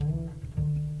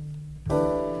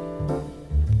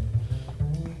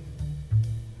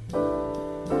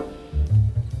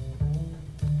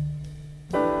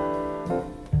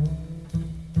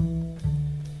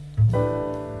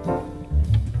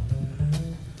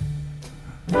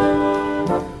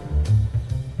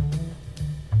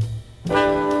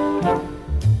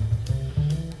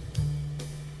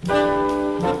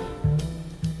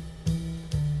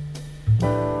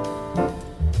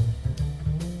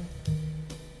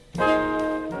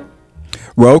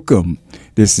Welcome.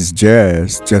 This is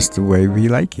Jazz, just the way we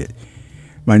like it.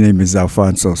 My name is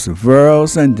Alfonso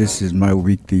Severos, and this is my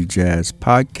weekly jazz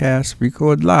podcast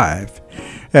recorded live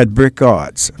at Brick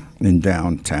Arts in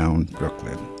downtown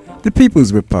Brooklyn, the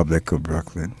People's Republic of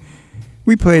Brooklyn.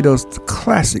 We play those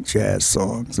classic jazz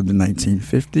songs of the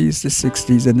 1950s, the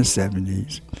 60s, and the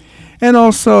 70s. And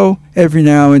also, every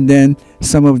now and then,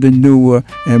 some of the newer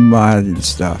and modern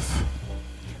stuff.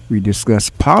 We discuss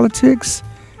politics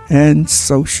and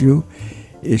social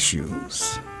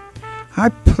issues.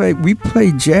 We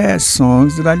play jazz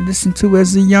songs that I listened to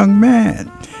as a young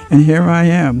man. And here I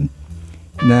am,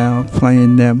 now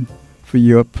playing them for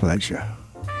your pleasure.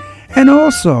 And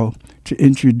also to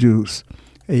introduce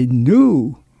a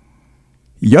new,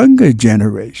 younger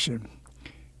generation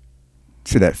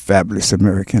to that fabulous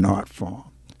American art form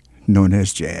known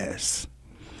as jazz.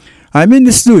 I'm in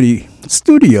the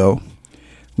studio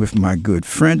with my good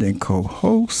friend and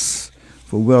co-host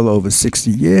for well over 60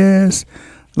 years,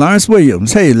 Lawrence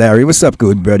Williams. Hey, Larry, what's up,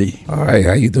 good buddy? All right,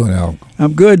 how you doing, Al?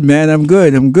 I'm good, man. I'm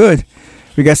good.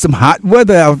 We got some hot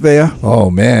weather out there.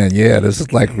 Oh, man, yeah, this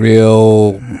is like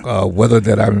real weather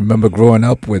that I remember growing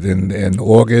up with in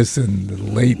August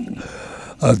and late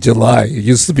July. It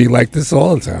used to be like this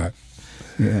all the time.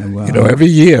 Yeah, well, every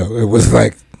year it was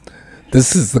like,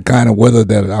 this is the kind of weather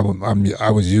that I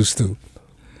was used to.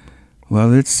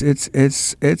 Well,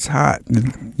 it's hot.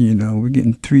 We're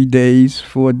getting 3 days,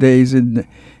 4 days in the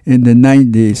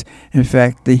 90s. In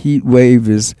fact, the heat wave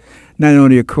is not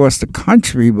only across the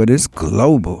country, but it's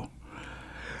global.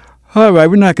 All right,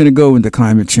 we're not going to go into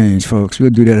climate change, folks. We'll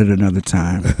do that at another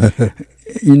time.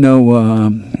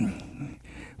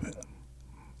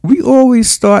 We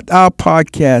always start our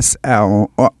podcast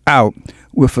out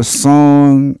with a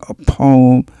song, a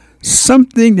poem,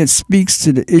 something that speaks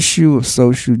to the issue of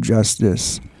social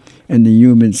justice and the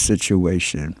human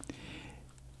situation.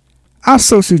 Our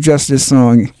social justice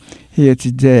song here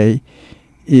today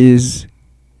is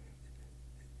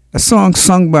a song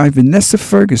sung by Vanessa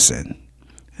Ferguson.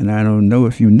 And I don't know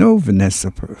if you know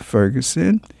Vanessa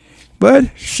Ferguson,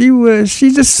 but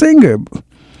she's a singer.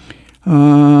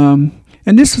 And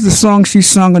this was a song she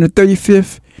sung on the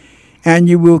 35th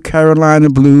Annual Carolina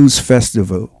Blues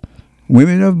Festival,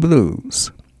 Women of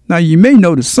Blues. Now, you may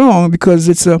know the song because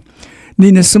it's a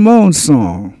Nina Simone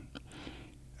song.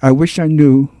 I wish I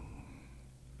knew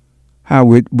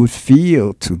how it would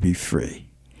feel to be free.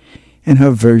 And her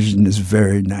version is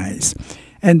very nice.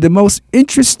 And the most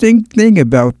interesting thing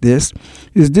about this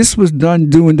is this was done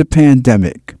during the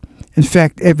pandemic. In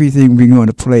fact, everything we're going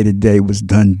to play today was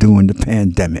done during the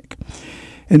pandemic.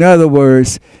 In other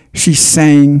words, she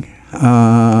sang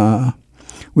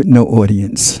with no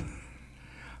audience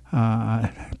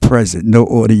present, no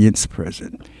audience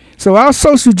present. So our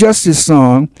social justice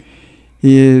song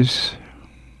is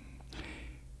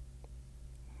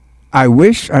I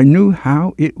Wish I Knew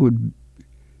How It Would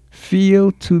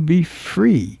Feel to Be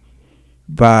Free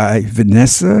by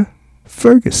Vanessa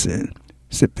Ferguson.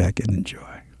 Sit back and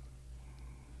enjoy.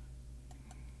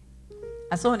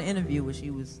 I saw an interview where she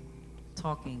was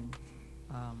talking,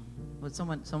 when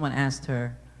someone asked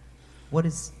her, what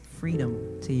is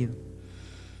freedom to you?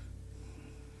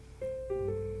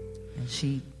 And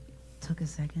she took a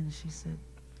second and she said,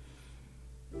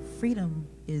 freedom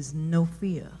is no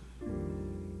fear.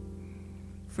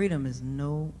 Freedom is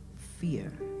no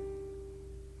fear.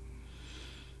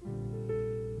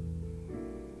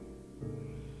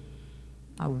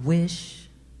 I wish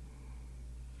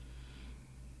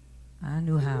I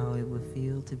knew how it would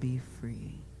feel to be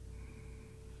free.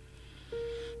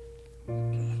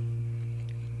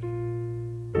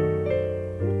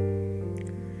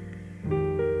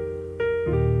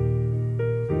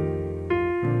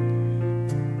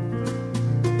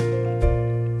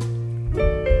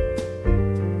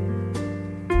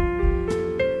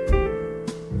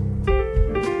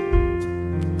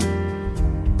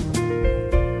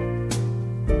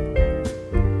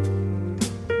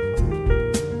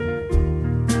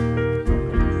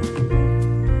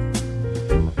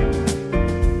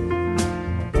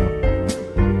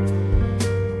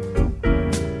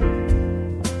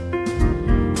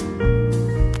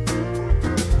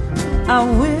 I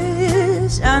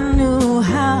wish I knew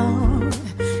how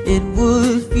it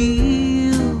would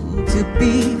feel to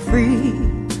be free.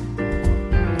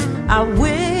 I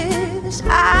wish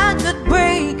I could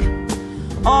break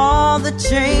all the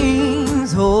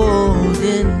chains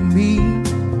holding me.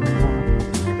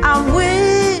 I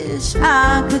wish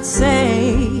I could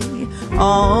say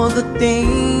all the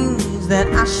things that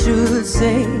I should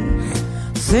say.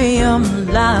 Say 'em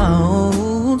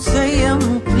loud, say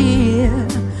 'em clear,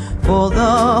 for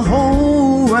the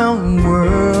whole round world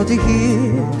world to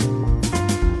hear.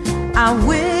 I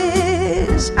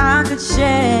wish I could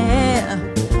share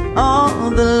all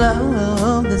the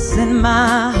love that's in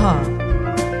my heart.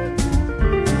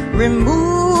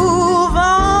 Remove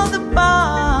all the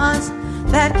bars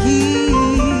that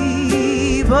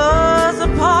keep us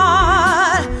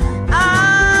apart.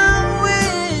 I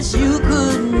wish you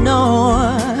could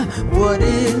know what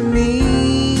it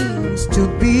means to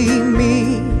be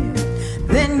me.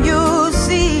 Then you'll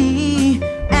see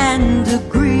and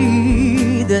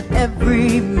agree that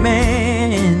every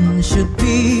man should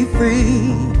be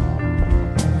free.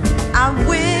 I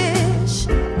wish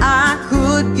I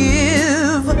could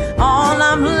give all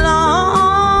I'm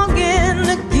longing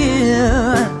to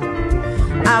give.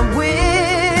 I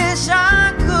wish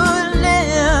I could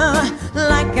live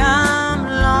like I'm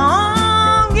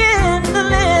longing to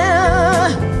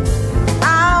live.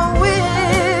 I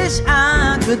wish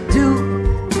I could do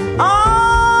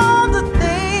all the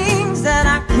things that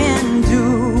I can do,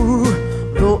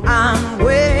 though I'm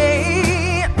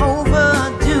way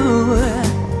overdue.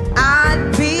 I'd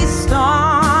be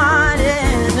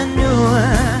starting anew.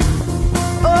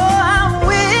 Oh, I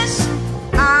wish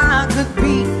I could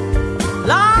be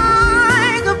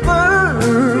like a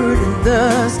bird in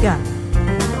the sky.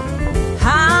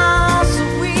 How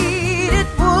sweet it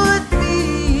would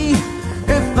be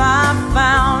if I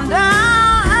found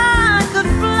out I could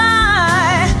fly.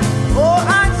 Or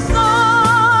I'd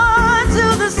soar to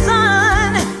the sun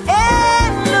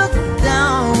and look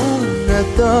down at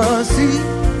the sea.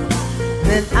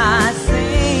 Then I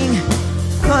sing,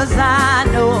 'cause I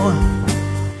know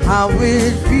how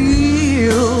it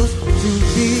feels to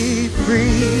be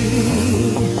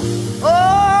free. Oh,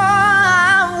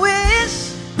 I wish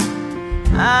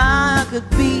I could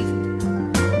be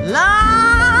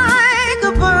like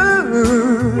a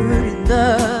bird in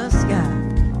the sky.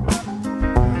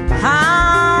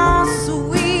 How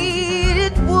sweet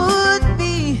it would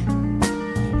be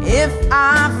if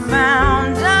I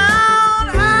found out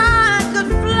I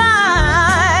could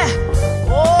fly.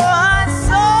 Oh, I'd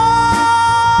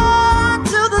soar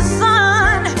to the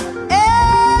sun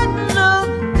and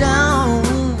look down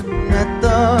at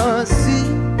the sea.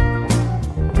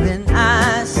 Then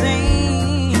I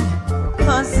sing,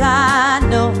 'cause I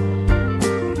know.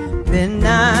 Then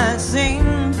I sing,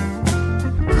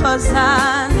 'cause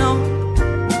I know.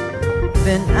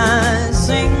 Then I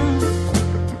sing,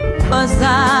 'cause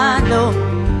I know.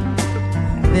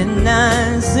 Then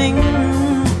I sing,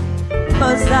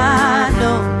 'cause I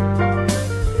know.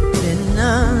 Then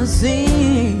I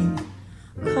sing,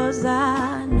 'cause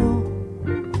I know.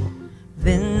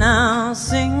 Then I'll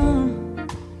sing,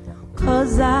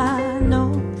 'cause I know.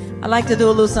 I like to do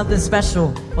a little something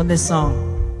special on this song.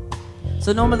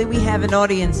 So normally we have an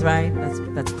audience, right?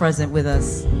 That's present with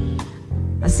us.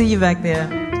 I see you back there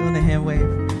doing the hand wave.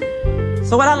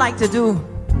 So what I like to do,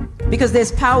 because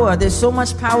there's power, there's so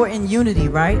much power in unity,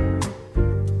 right?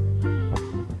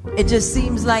 It just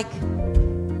seems like,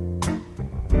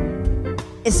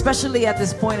 especially at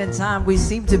this point in time, we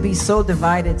seem to be so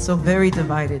divided, so very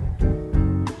divided.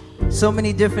 So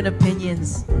many different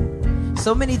opinions,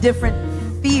 so many different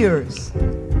fears.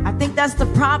 I think that's the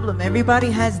problem. Everybody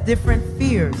has different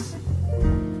fears.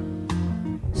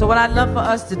 So what I'd love for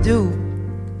us to do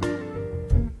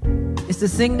is to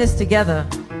sing this together.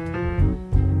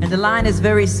 And the line is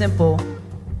very simple.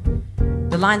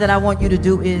 The line that I want you to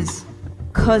do is,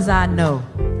 'cause I know.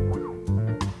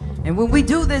 And when we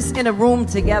do this in a room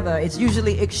together, it's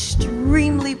usually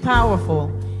extremely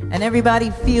powerful and everybody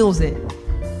feels it.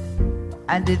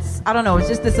 And it's, I don't know, it's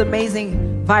just this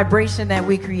amazing vibration that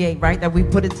we create, right? That we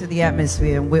put into the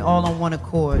atmosphere and we're all on one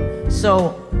accord.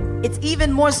 So it's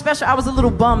even more special. I was a little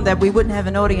bummed that we wouldn't have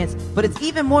an audience, but it's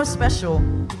even more special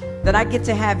that I get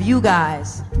to have you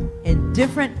guys in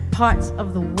different parts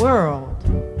of the world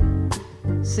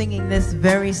singing this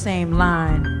very same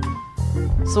line,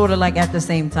 sort of like at the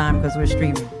same time because we're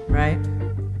streaming, right?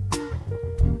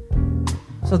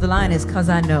 So the line is, 'cause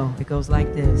I know. It goes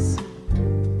like this.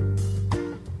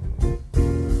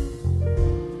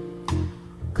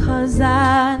 'Cause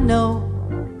I know.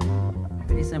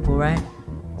 Pretty simple, right?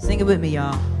 Sing it with me,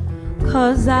 y'all.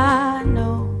 'Cause I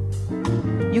know.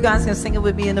 You guys can sing it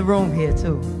with me in the room here,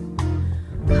 too.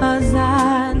 'Cause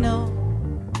I know.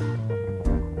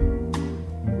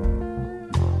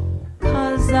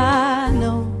 'Cause I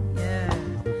know. Yeah.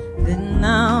 Then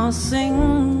I'll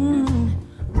sing.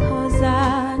 'Cause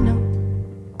I know.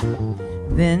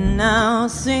 Then I'll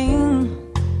sing.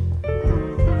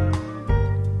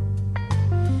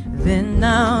 Then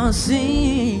I'll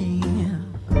sing.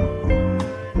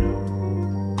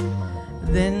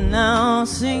 Then I'll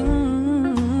sing.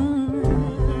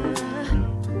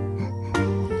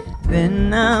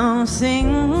 Then I'll sing.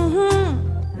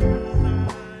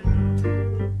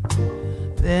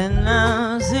 Then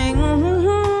I'll sing.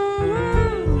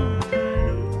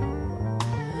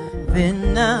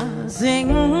 Then I'll sing.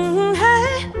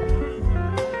 Hey.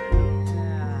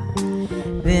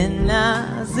 Then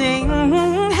I'll sing.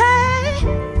 Hey.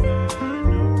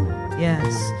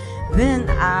 Yes. Then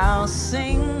I'll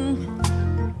sing.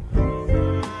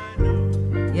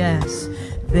 Yes.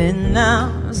 Then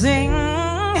I'll sing.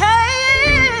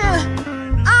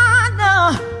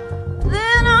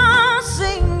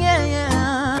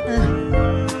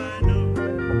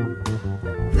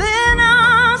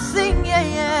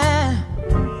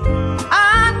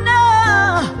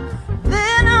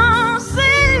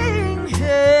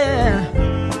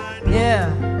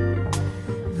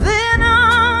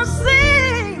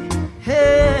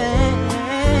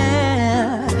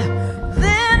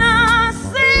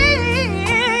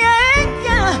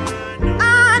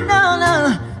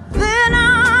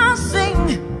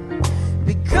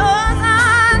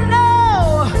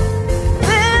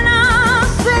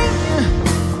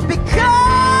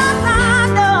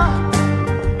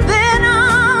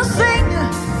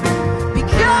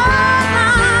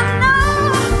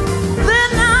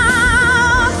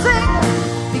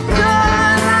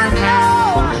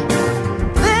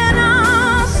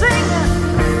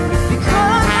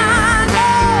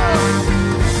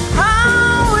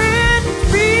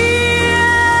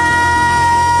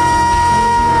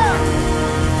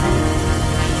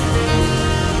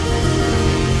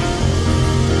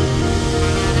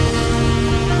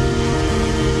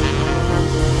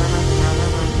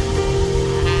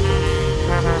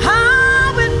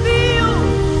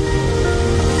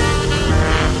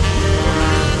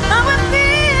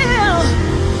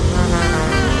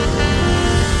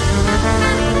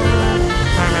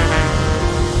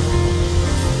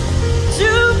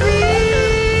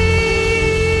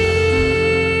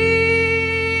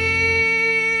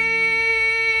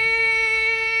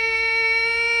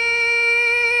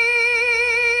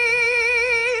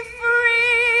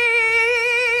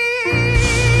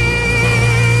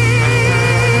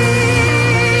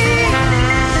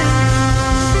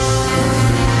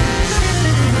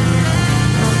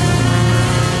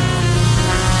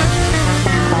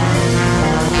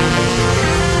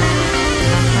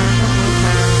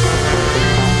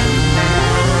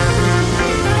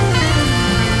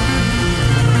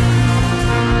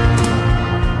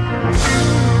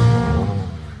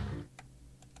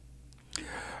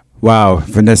 Wow,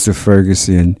 Vanessa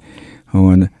Ferguson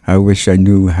on I Wish I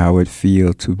Knew How It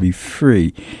Feel to Be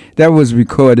Free. That was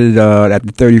recorded at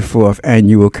the 34th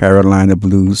Annual Carolina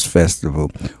Blues Festival.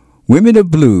 Women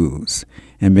of Blues.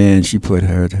 And man, she put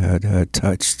her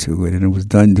touch to it, and it was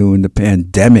done during the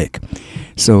pandemic.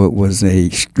 So it was a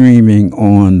streaming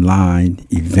online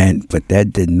event, but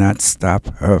that did not stop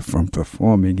her from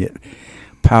performing it.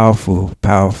 Powerful,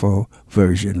 powerful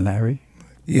version, Larry.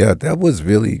 Yeah, that was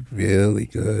really, really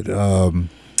good.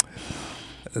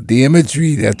 The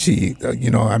imagery that she,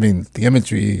 the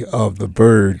imagery of the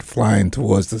bird flying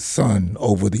towards the sun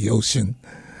over the ocean.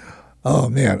 Oh,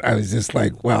 man, I was just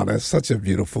like, wow, that's such a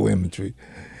beautiful imagery.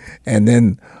 And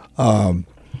then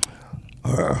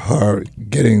her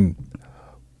getting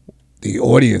the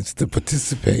audience to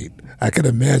participate. I can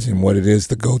imagine what it is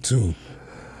to go to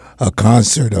a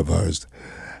concert of hers,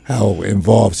 how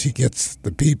involved she gets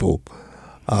the people.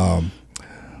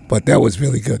 But that was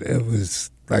really good. It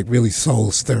was like really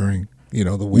soul stirring,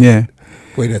 the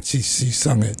way that she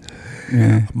sung it.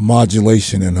 Yeah.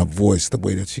 Modulation in her voice, the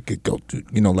way that she could go to,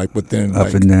 like within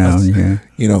up and down,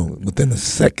 within a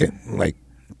second, like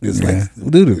it's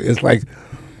like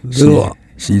little.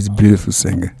 She's a beautiful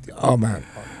singer. Oh man.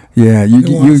 Yeah, you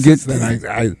get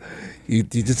that. You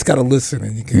just gotta listen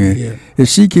and you can hear. If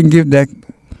she can give that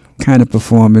kind of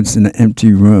performance in an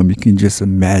empty room, you can just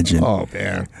imagine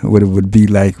what it would be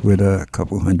like with a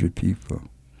couple hundred people.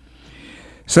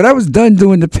 So that was done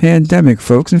during the pandemic,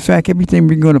 folks. In fact, everything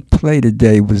we're going to play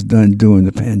today was done during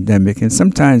the pandemic. And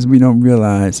sometimes we don't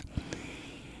realize,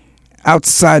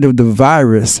 outside of the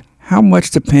virus, how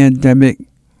much the pandemic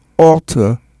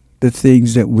alter the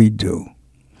things that we do.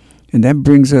 And that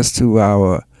brings us to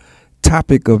our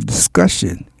topic of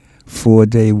discussion,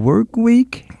 4-day work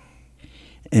week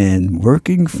and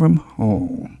working from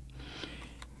home.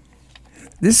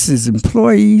 This is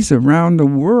employees around the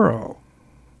world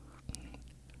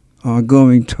are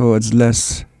going towards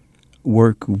less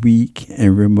work week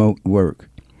and remote work.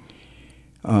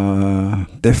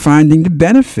 They're finding the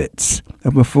benefits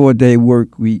of a 4-day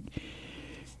work week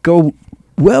go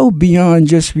well beyond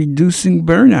just reducing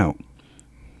burnout.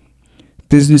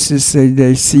 Businesses say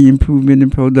they see improvement in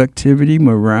productivity,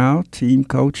 morale, team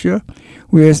culture,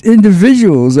 whereas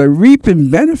individuals are reaping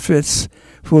benefits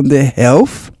from their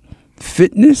health,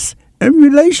 fitness, and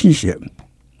relationship.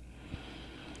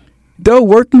 Though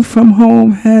working from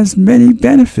home has many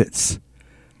benefits,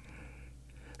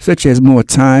 such as more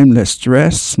time, less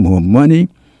stress, more money,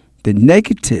 the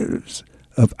negatives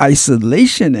of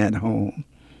isolation at home,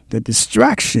 the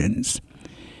distractions,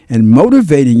 and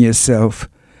motivating yourself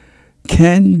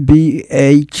can be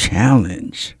a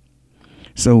challenge.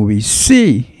 So we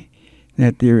see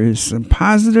that there is some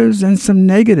positives and some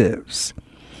negatives.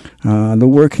 The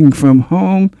working from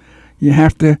home, you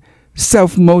have to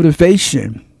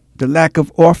self-motivation, the lack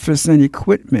of office and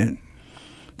equipment,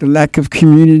 the lack of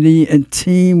community and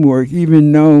teamwork,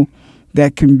 even though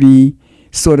that can be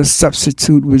sort of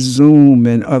substitute with Zoom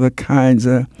and other kinds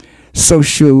of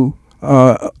social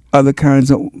other kinds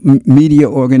of media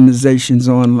organizations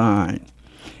online.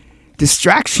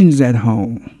 Distractions at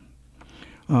home.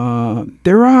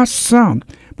 There are some.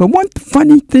 But one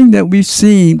funny thing that we've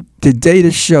seen, the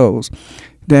data shows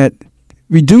that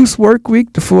reduced work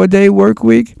week, the 4-day work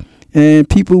week, and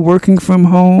people working from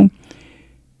home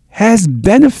has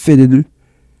benefited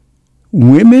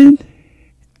women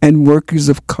and workers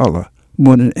of color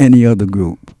more than any other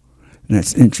group. And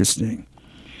that's interesting.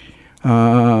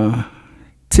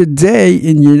 Today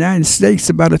in the United States,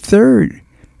 about a third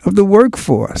of the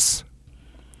workforce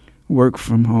work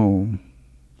from home.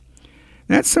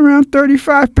 That's around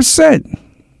 35%.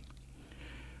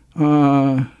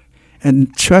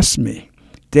 And trust me,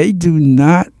 they do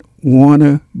not want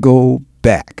to go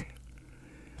back.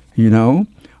 You know,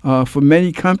 for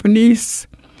many companies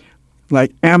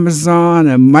like Amazon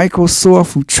and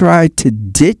Microsoft who tried to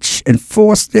ditch and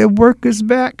force their workers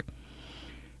back,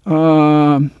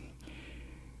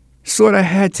 sort of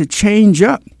had to change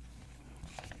up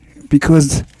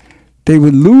because they were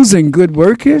losing good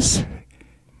workers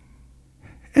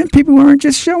and people weren't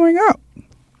just showing up.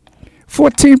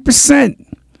 14%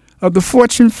 of the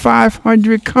Fortune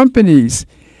 500 companies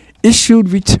issued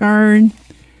return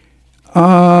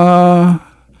to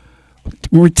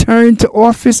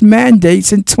office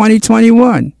mandates in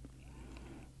 2021.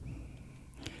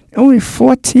 Only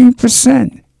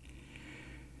 14%.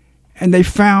 And they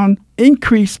found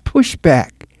increased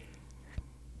pushback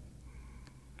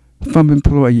from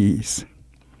employees.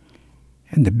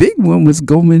 And the big one was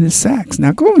Goldman Sachs.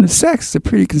 Now, Goldman Sachs is a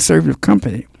pretty conservative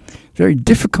company. Very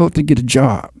difficult to get a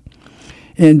job.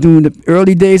 And during the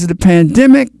early days of the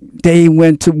pandemic, they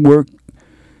went to work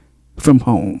from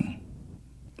home.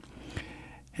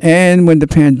 And when the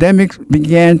pandemic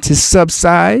began to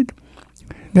subside,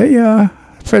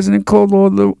 President called all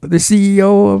the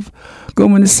CEO of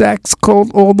Goldman Sachs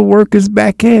called all the workers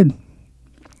back in.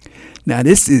 Now,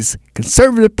 this is a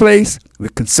conservative place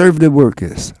with conservative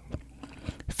workers.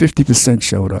 50%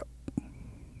 showed up.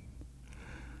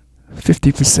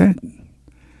 50%.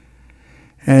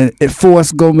 And it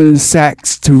forced Goldman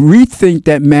Sachs to rethink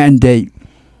that mandate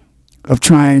of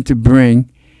trying to bring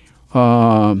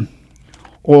all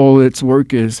its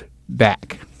workers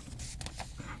back.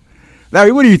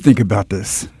 Larry, what do you think about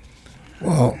this?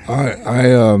 Well,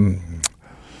 I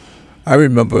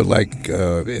remember like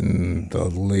in the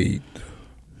late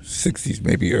 60s,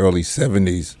 maybe early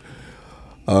 70s,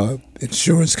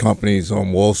 insurance companies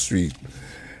on Wall Street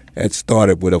had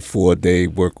started with a 4-day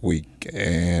work week.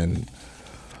 And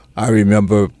I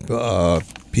remember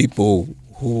people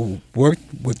who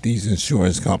worked with these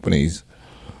insurance companies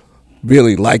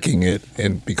really liking it,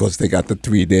 and because they got the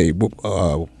 3-day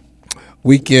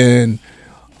weekend.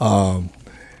 And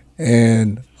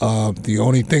the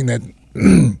only thing that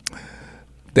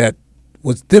that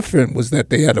was different was that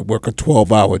they had to work a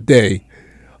 12-hour day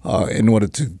in order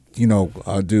to,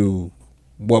 do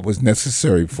what was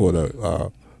necessary for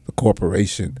the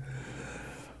corporation.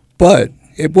 But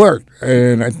it worked,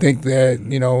 and I think that,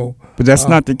 But that's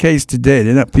not the case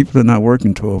today. People are not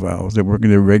working 12 hours. They're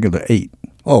working their regular 8.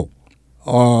 Oh,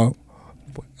 on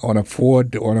a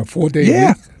 4-day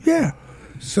Yeah, week? yeah.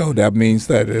 So that means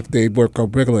that if they work a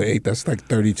regular 8, that's like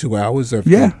 32 hours.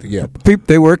 Yeah. Yeah.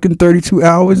 They're working 32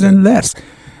 hours and less.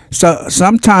 So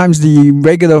sometimes the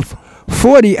regular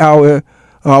 40-hour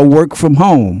work from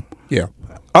home. Yeah.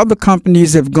 Other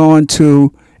companies have gone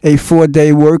to a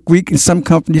 4-day work week, and some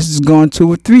companies has gone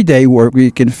to a 3-day work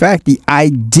week. In fact, the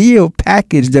ideal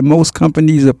package that most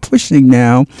companies are pushing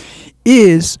now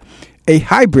is a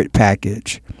hybrid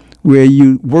package where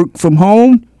you work from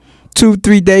home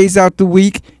 2-3 days out the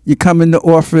week, you come in the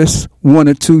office 1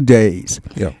 or 2 days.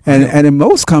 Yeah. And in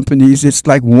most companies, it's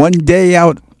like 1 day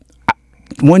out,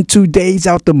 1-2 days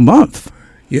out the month.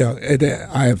 Yeah, and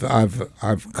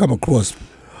I've come across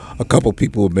a couple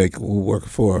people who work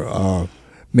for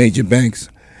major banks,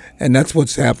 and that's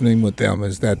what's happening with them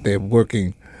is that they're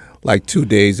working like 2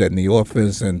 days in the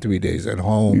office and 3 days at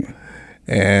home,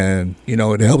 and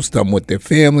it helps them with their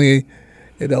family.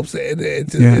 It helps.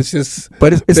 It's just.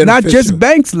 But it's not just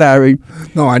banks, Larry.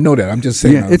 No, I know that. I'm just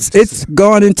saying. Yeah, it's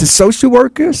gone into social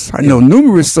workers. I know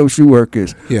numerous social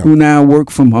workers who now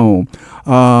work from home.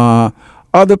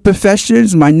 Other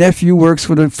professions. My nephew works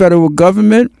for the federal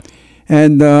government,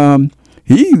 and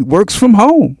he works from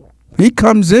home. He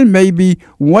comes in maybe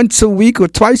once a week or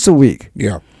twice a week.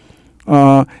 Yeah.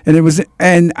 When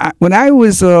I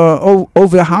was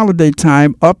over the holiday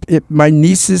time up at my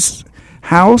niece's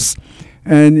house,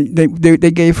 and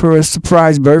they gave her a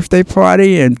surprise birthday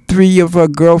party, and 3 of her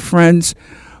girlfriends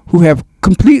who have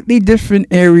completely different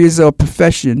areas of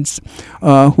professions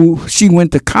who she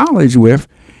went to college with,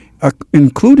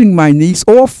 including my niece,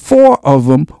 all 4 of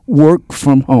them work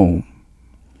from home.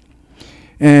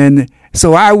 And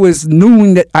so I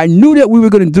knew that we were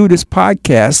going to do this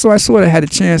podcast, so I sort of had a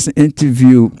chance to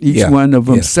interview each one of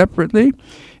them separately.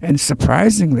 And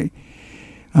surprisingly,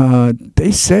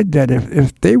 they said that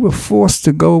if they were forced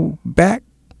to go back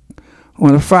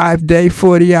on a 5-day,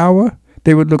 40-hour,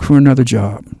 they would look for another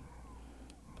job.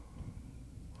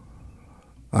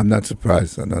 I'm not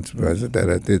surprised. at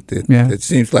that. It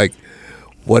seems like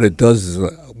what it does is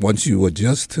once you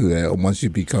adjust to that, or once you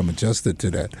become adjusted to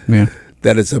that,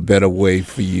 that it's a better way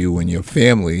for you and your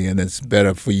family, and it's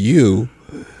better for you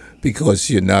because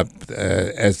you're not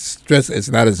as stressed. It's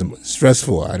not as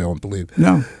stressful, I don't believe.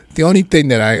 No. The only thing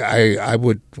that I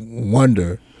would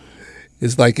wonder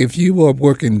is, like, if you are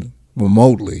working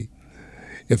remotely,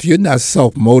 if you're not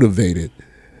self-motivated,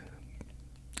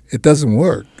 it doesn't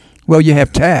work. Well, you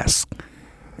have tasks.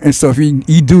 And so if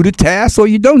you do the task or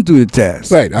you don't do the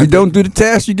task. Right. You don't do the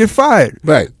task, you get fired.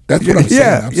 Right. That's what I'm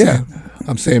saying.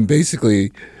 I'm saying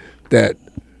basically that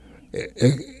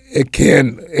it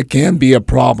can be a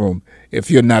problem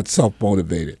if you're not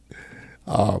self-motivated.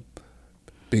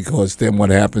 Because then what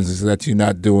happens is that you're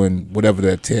not doing whatever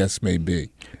that task may be.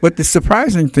 But the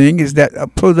surprising thing is that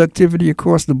productivity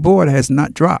across the board has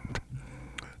not dropped.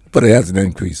 But it hasn't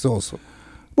increased also.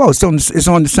 Well, it's on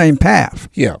the same path.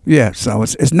 Yeah. Yeah. So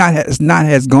it's not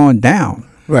has gone down.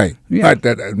 Right. Yeah. Right.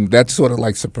 That sort of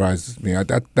like surprises me.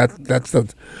 That's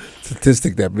the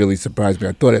statistic that really surprised me.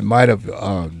 I thought it might have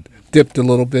dipped a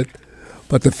little bit,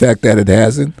 but the fact that it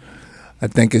hasn't, I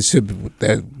think it should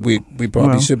that we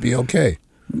probably should be okay.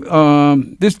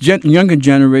 This younger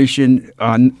generation,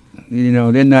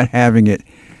 they're not having it,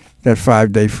 that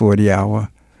 5-day, 40-hour.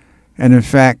 And in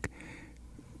fact,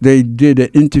 they did an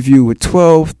interview with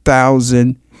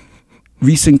 12,000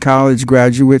 recent college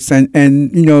graduates, and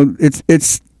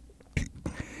it's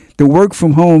the work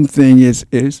from home thing is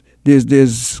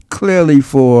there's clearly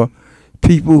for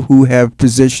people who have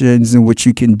positions in which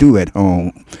you can do at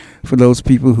home. For those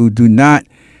people who do not,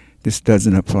 this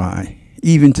doesn't apply.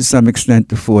 Even to some extent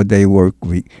the 4-day work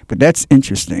week. But that's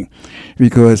interesting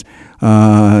because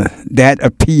that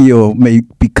appeal may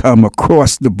become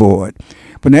across the board.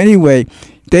 But anyway,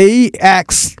 they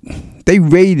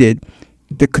rated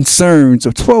the concerns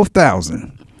of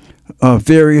 12,000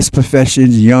 various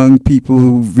professions, young people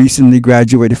who recently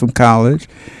graduated from college,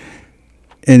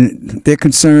 and their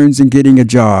concerns in getting a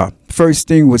job. First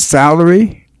thing was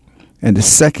salary, and the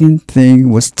second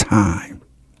thing was time.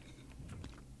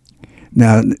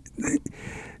 Now,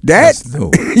 that's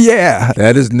new. Yeah.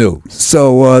 That is new.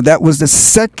 So that was the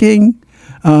second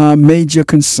major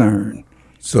concern.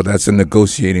 So that's a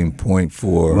negotiating point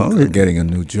for getting a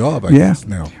new job, I guess,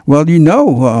 now. Well,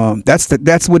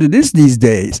 that's what it is these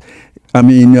days. I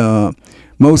mean,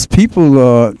 most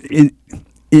people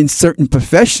in certain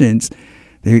professions,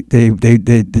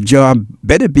 the job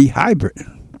better be hybrid.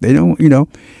 They don't,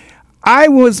 I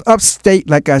was upstate,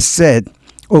 like I said,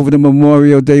 over the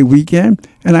Memorial Day weekend,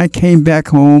 and I came back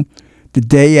home the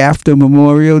day after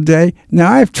Memorial Day. Now,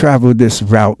 I've traveled this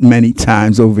route many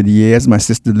times over the years. My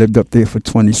sister lived up there for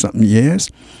 20-something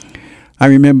years. I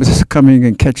remember coming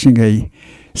and catching a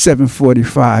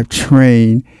 7:45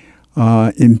 train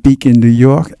in Beacon, New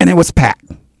York, and it was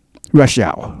packed, rush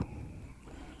hour.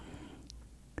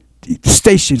 The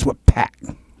stations were packed.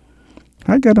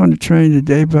 I got on the train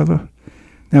today, brother.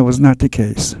 That was not the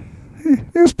case.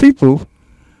 There was people,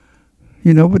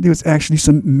 but there was actually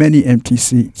many empty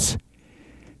seats.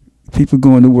 People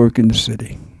going to work in the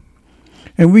city.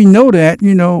 And we know that,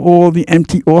 all the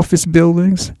empty office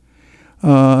buildings,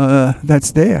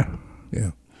 that's there.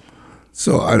 Yeah.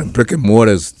 So brick and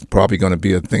mortar is probably going to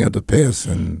be a thing of the past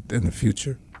in the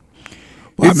future.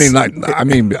 Well,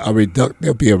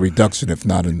 there'll be a reduction if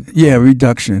not an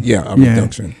reduction. Yeah, a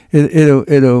reduction.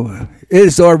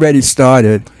 It's already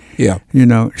started. Yeah. You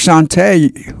know,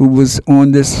 Shantae, who was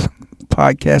on this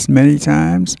podcast many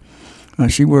times,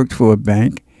 she worked for a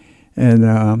bank, and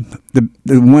the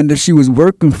one that she was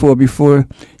working for before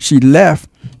she left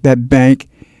that bank,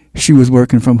 she was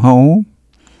working from home,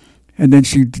 and then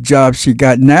the job she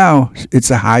got now,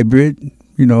 it's a hybrid,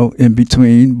 you know, in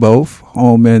between both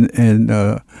home and in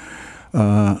the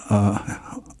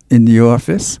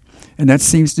office, and that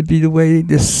seems to be the way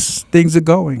things are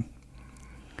going.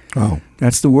 Oh,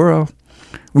 that's the world.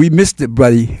 We missed it,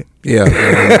 buddy. Yeah.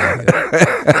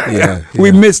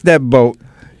 We missed that boat.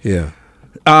 Yeah.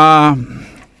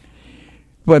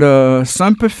 But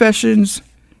some professions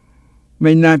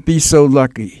may not be so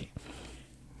lucky.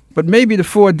 But maybe the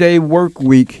 4-day work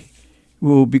week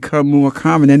will become more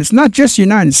common. And it's not just the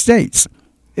United States.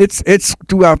 It's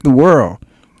throughout the world.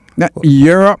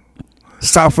 Europe,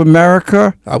 South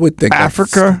America, I would think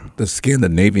Africa. The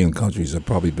Scandinavian countries have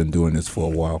probably been doing this for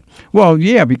a while. Well,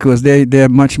 yeah, because they're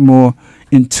much more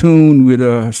in tune with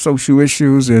social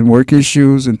issues and work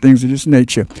issues and things of this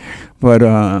nature. But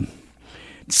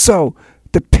so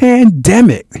the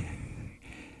pandemic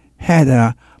had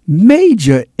a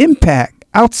major impact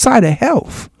outside of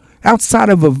health. Outside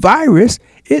of a virus,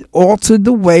 it altered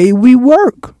the way we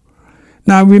work.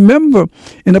 Now, remember,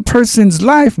 in a person's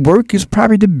life, work is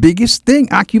probably the biggest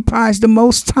thing, occupies the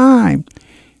most time.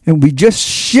 And we just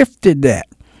shifted that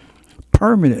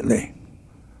permanently.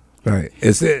 Right.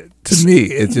 To me,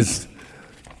 it just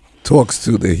talks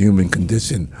to the human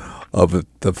condition of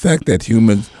the fact that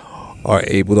humans are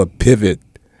able to pivot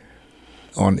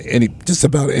on just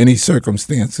about any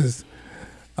circumstances.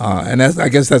 And I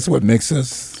guess that's what makes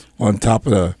us on top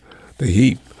of the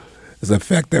heap, is the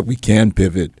fact that we can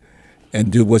pivot and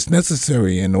do what's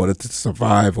necessary in order to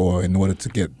survive or in order to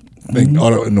get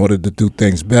or in order to do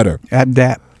things better.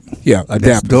 Adapt. Yeah,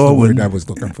 adapt is the word I was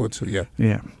looking for too. Yeah.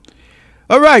 Yeah.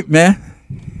 All right, man.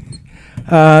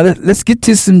 Let's get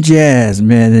to some jazz,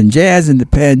 man. And jazz in the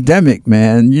pandemic,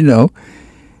 man, you know,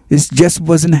 it just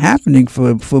wasn't happening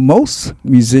for most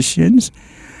musicians.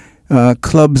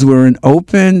 Clubs weren't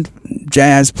open.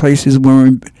 Jazz places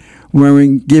weren't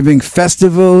giving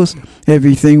festivals.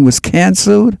 Everything was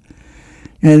canceled.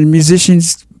 And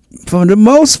musicians, for the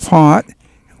most part,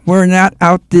 were not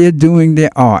out there doing their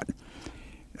art.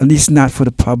 At least not for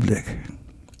the public.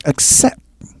 Except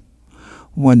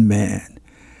one man.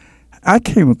 I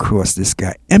came across this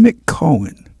guy, Emmet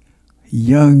Cohen,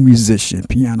 young musician,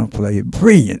 piano player,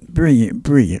 brilliant.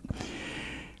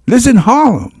 Lives in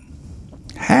Harlem.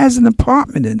 Has an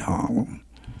apartment in Harlem.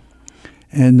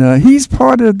 And he's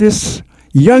part of this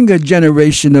younger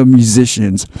generation of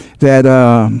musicians that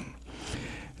are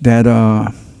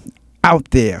out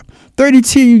there.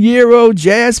 32-year-old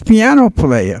jazz piano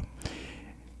player.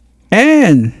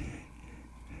 And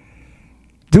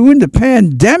during the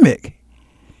pandemic,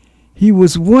 he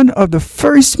was one of the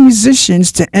first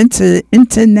musicians to enter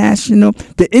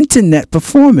the internet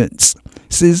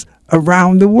performances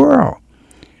around the world.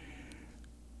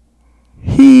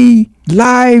 He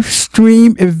live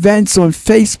streamed events on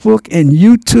Facebook and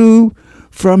YouTube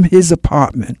from his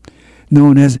apartment,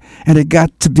 and it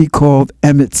got to be called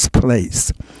Emmet's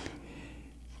Place.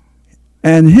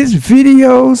 And his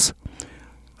videos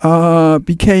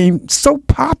became so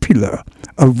popular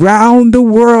around the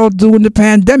world during the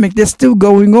pandemic. They're still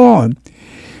going on.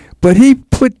 But he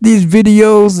put these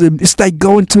videos, it's like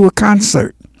going to a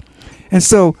concert. And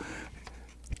so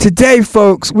today,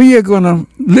 folks, we are going to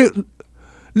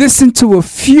listen to a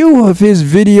few of his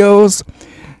videos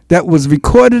that was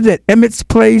recorded at Emmet's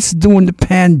Place during the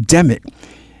pandemic.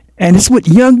 And it's with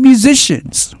young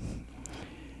musicians.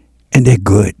 And they're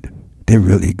good. They're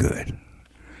really good.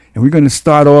 And we're going to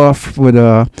start off with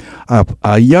a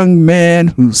young man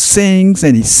who sings,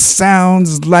 and he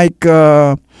sounds like,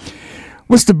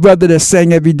 what's the brother that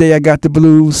sang Every Day I Got the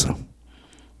Blues?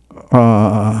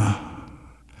 Can't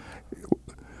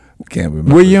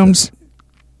remember. Williams.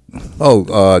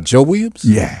 Oh, Joe Williams?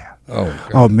 Yeah. Oh,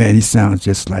 okay. Oh, man, he sounds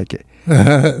just like it.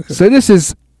 So this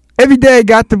is Every Day I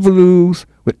Got the Blues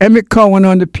with Emmet Cohen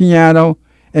on the piano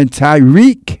and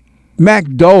Tyreek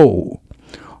McDowell,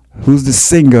 who's the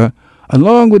singer,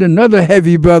 along with another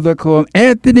heavy brother called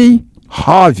Anthony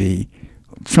Harvey,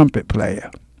 trumpet player.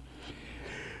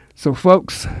 So,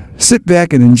 folks, sit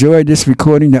back and enjoy this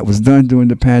recording that was done during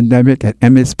the pandemic at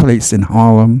Emmet's Place in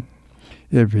Harlem.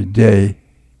 Every day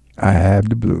I have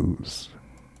the blues.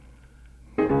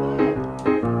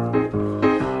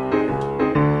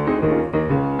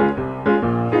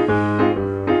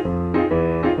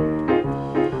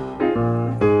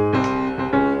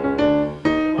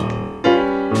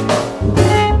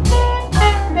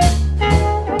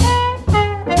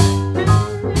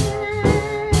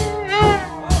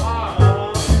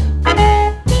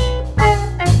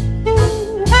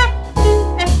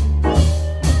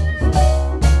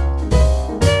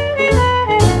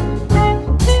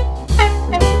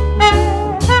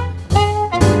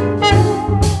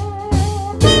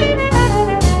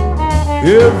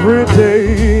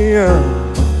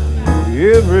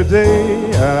 every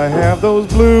day I have those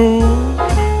blues.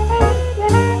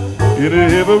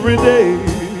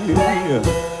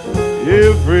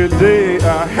 Every day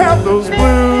I have those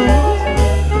blues.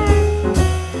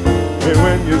 And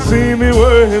when you see me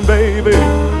working, baby,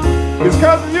 it's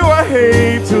 'cause of you I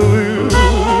hate to lose.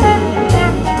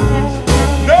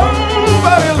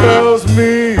 Nobody loves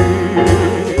me,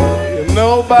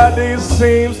 nobody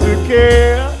seems to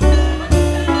care.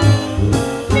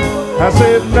 I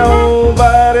said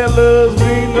nobody loves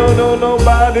me, no,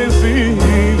 nobody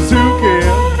seems to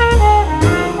care.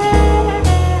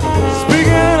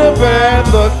 Speaking of bad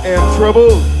luck and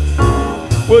trouble,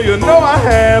 well, you know I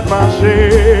had my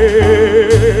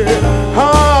share.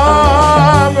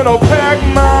 I'm gonna pack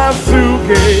my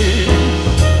suitcase,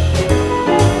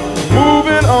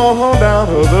 moving on down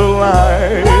to the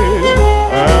line.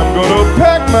 I'm gonna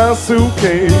pack my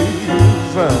suitcase,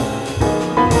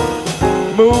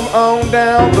 move on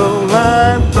down the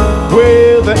line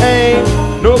where there ain't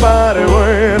nobody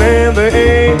worrying and there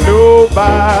ain't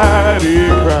nobody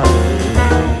crying.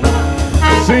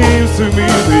 It seems to me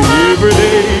that every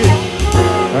day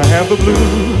I have the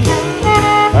blues,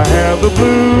 I have the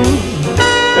blues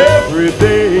every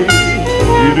day.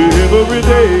 You do every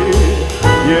day,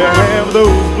 yeah, I have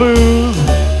those blues,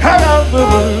 I got the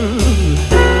blues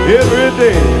every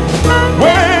day.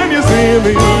 When you see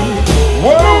me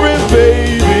worried,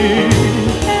 baby,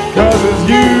 'cause it's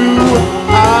you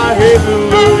I hate to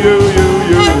lose you.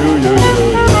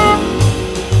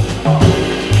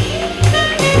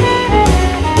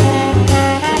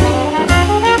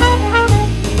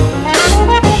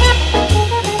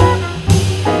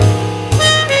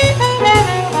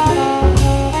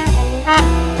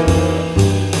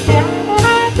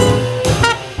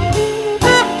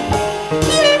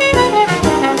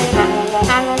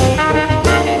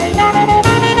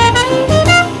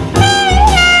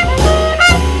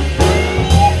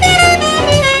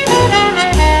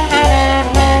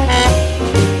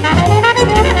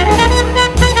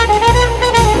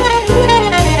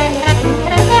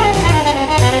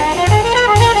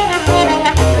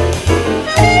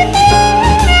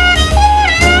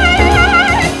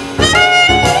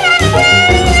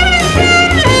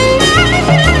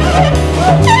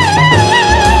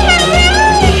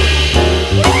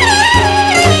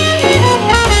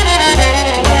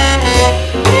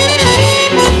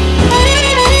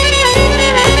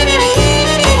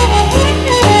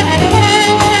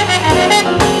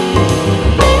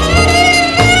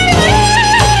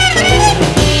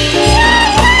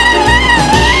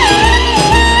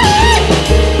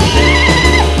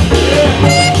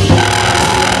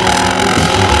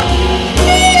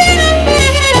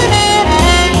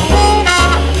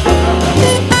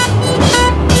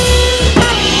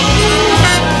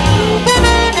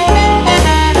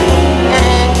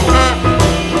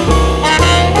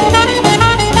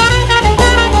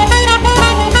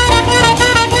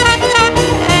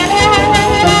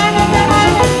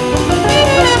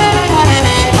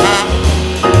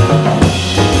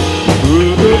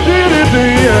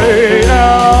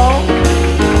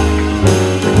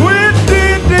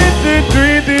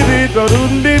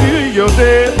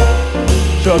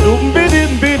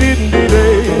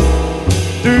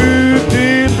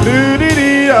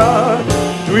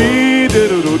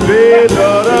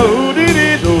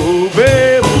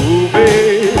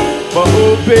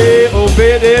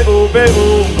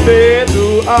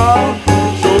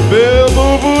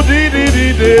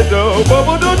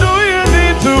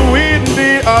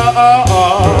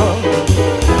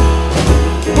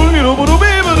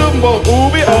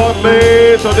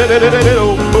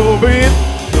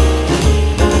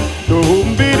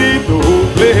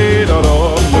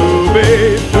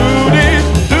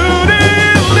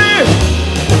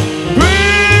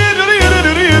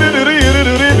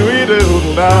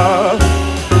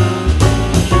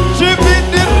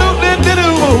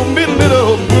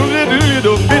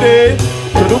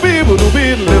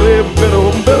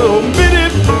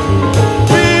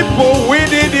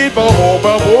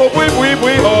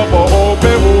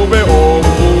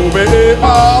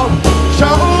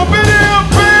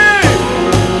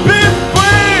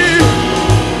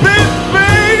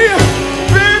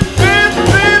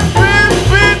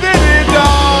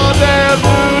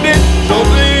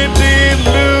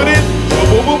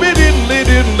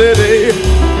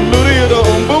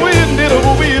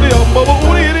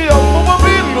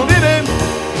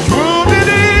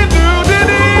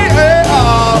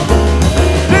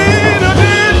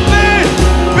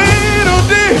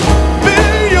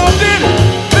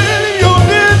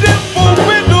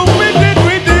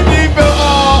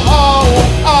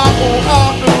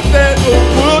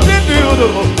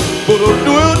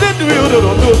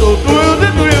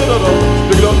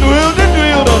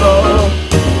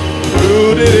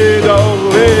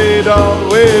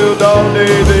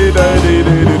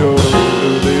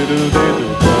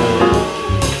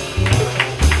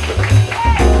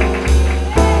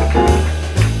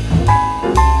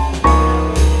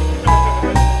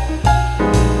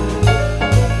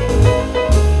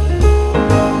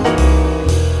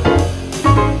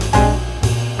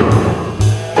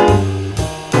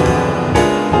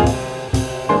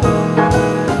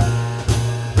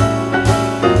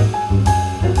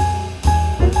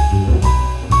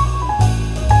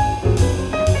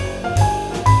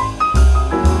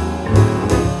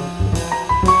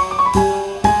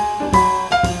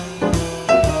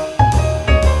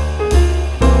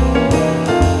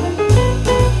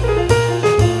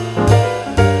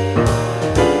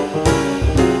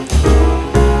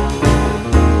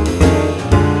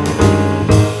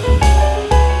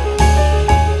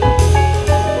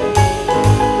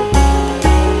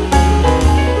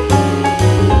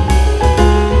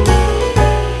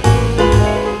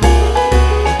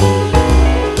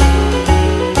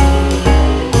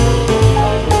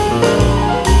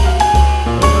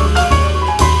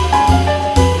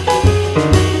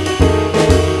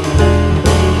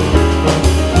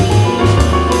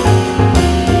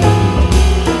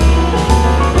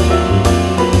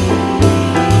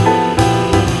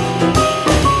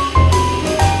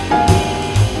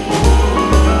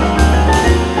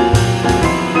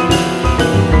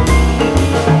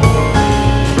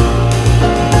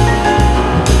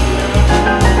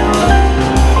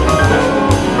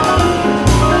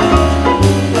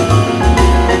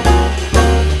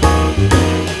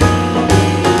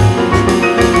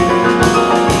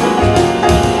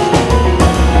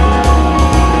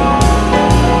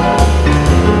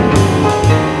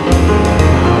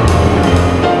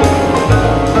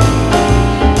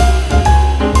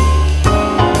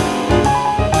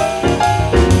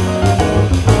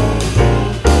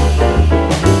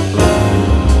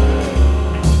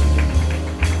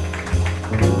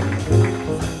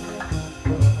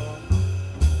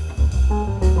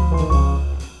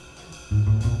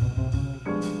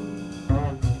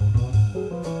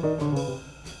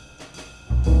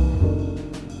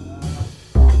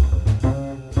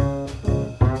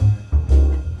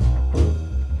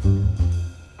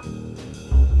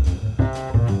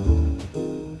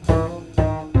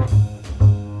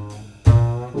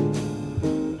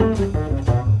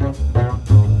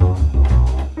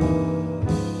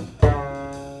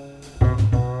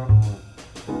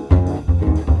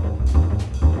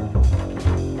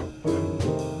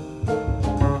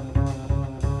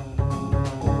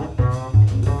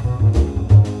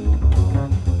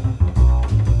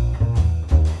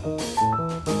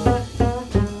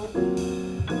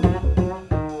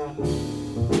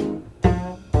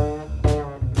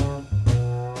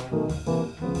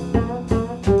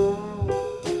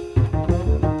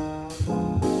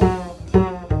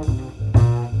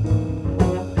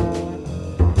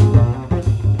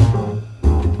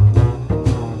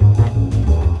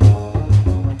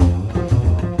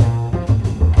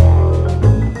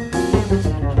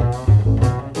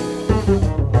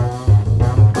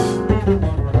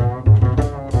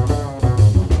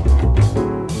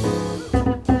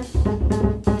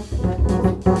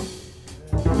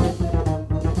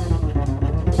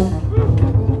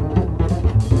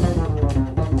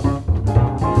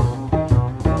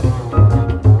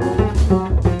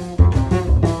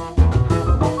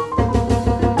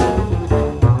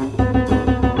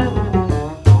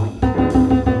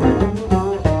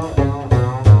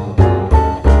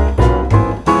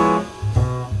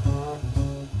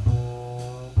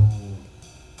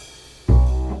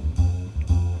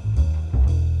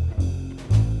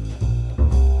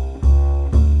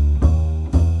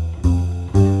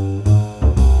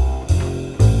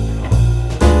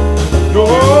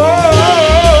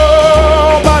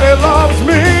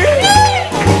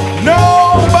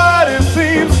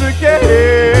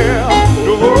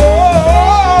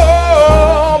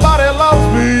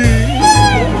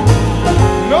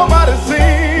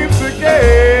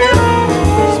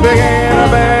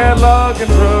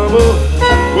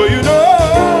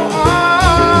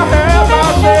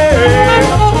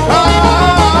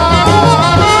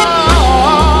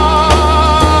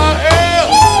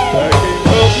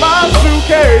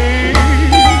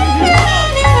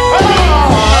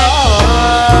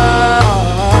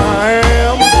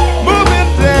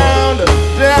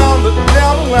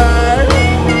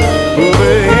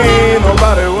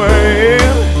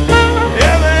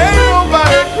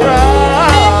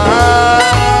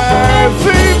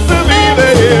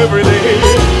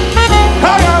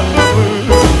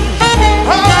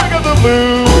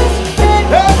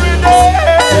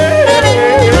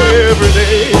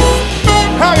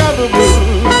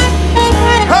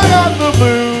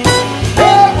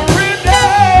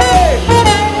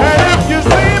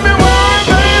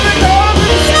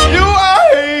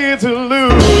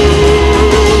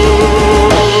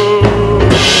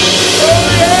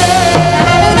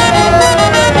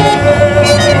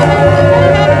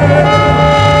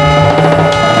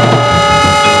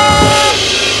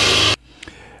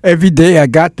 Every day I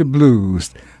got the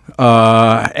blues.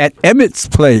 At Emmett's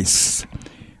place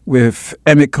with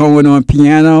Emmet Cohen on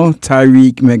piano,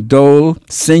 Tyreek McDowell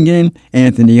singing,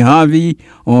 Anthony Harvey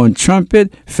on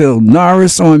trumpet, Phil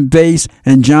Norris on bass,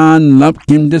 and John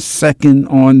Lumpkin II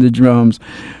on the drums.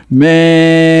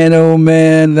 Man, oh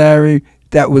man, Larry,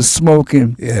 that was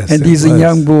smoking. Yes, and these are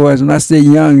young boys. When I say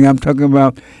young, I'm talking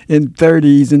about in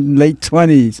 30s and late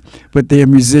 20s. But they're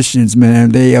musicians, man.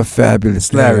 They are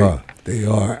fabulous, Larry. They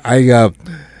are.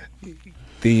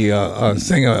 The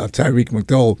singer Tyreek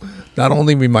McDowell not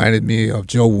only reminded me of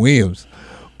Joe Williams,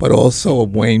 but also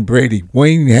of Wayne Brady.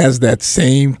 Wayne has that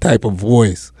same type of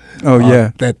voice. Oh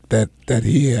yeah, that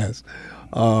he has,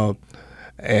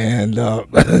 and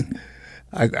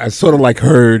I sort of like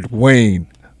heard Wayne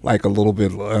like a little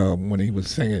bit when he was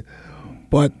singing,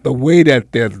 but the way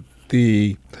that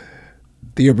the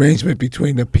arrangement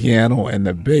between the piano and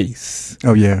the bass.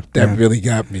 Oh yeah, that really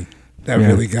got me. That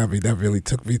really got me. That really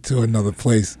took me to another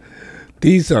place.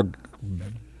 These are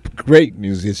great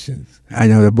musicians. I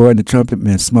know the boy and the trumpet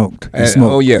man smoked. He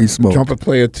smoked. Oh yeah, he smoked. Trumpet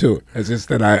player too. It's just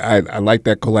that I like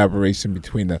that collaboration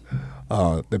between the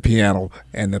piano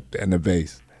and the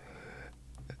bass.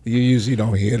 You usually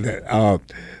don't hear that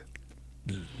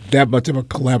that much of a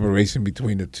collaboration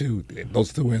between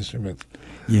those two instruments.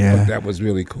 Yeah, but that was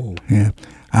really cool. Yeah,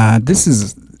 this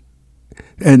is.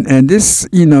 And this,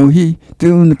 he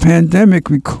during the pandemic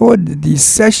recorded these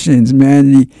sessions,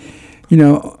 man.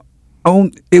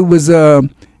 It was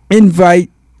invite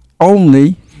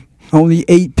only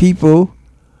 8 people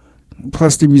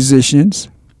plus the musicians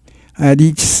at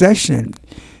each session,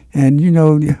 and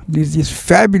there's this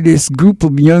fabulous group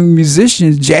of young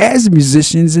musicians, jazz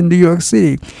musicians in New York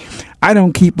City. I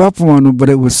don't keep up on them, but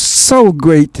it was so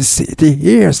great to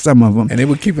hear some of them. And they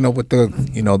were keeping up with the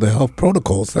the health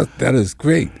protocols. That is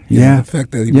great. Yeah, the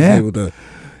fact that he was able to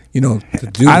to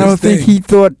do. I don't think he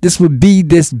thought this would be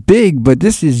this big, but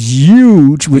this is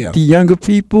huge with the younger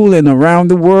people and around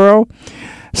the world.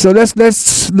 So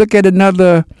let's look at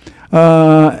another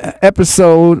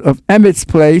episode of Emmett's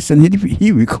Place, and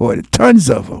he recorded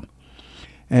tons of them,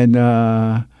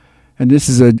 and this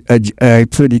is a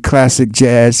pretty classic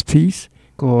jazz piece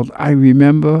called "I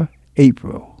Remember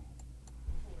April."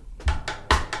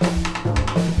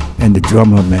 And the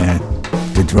drummer, man,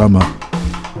 the drummer.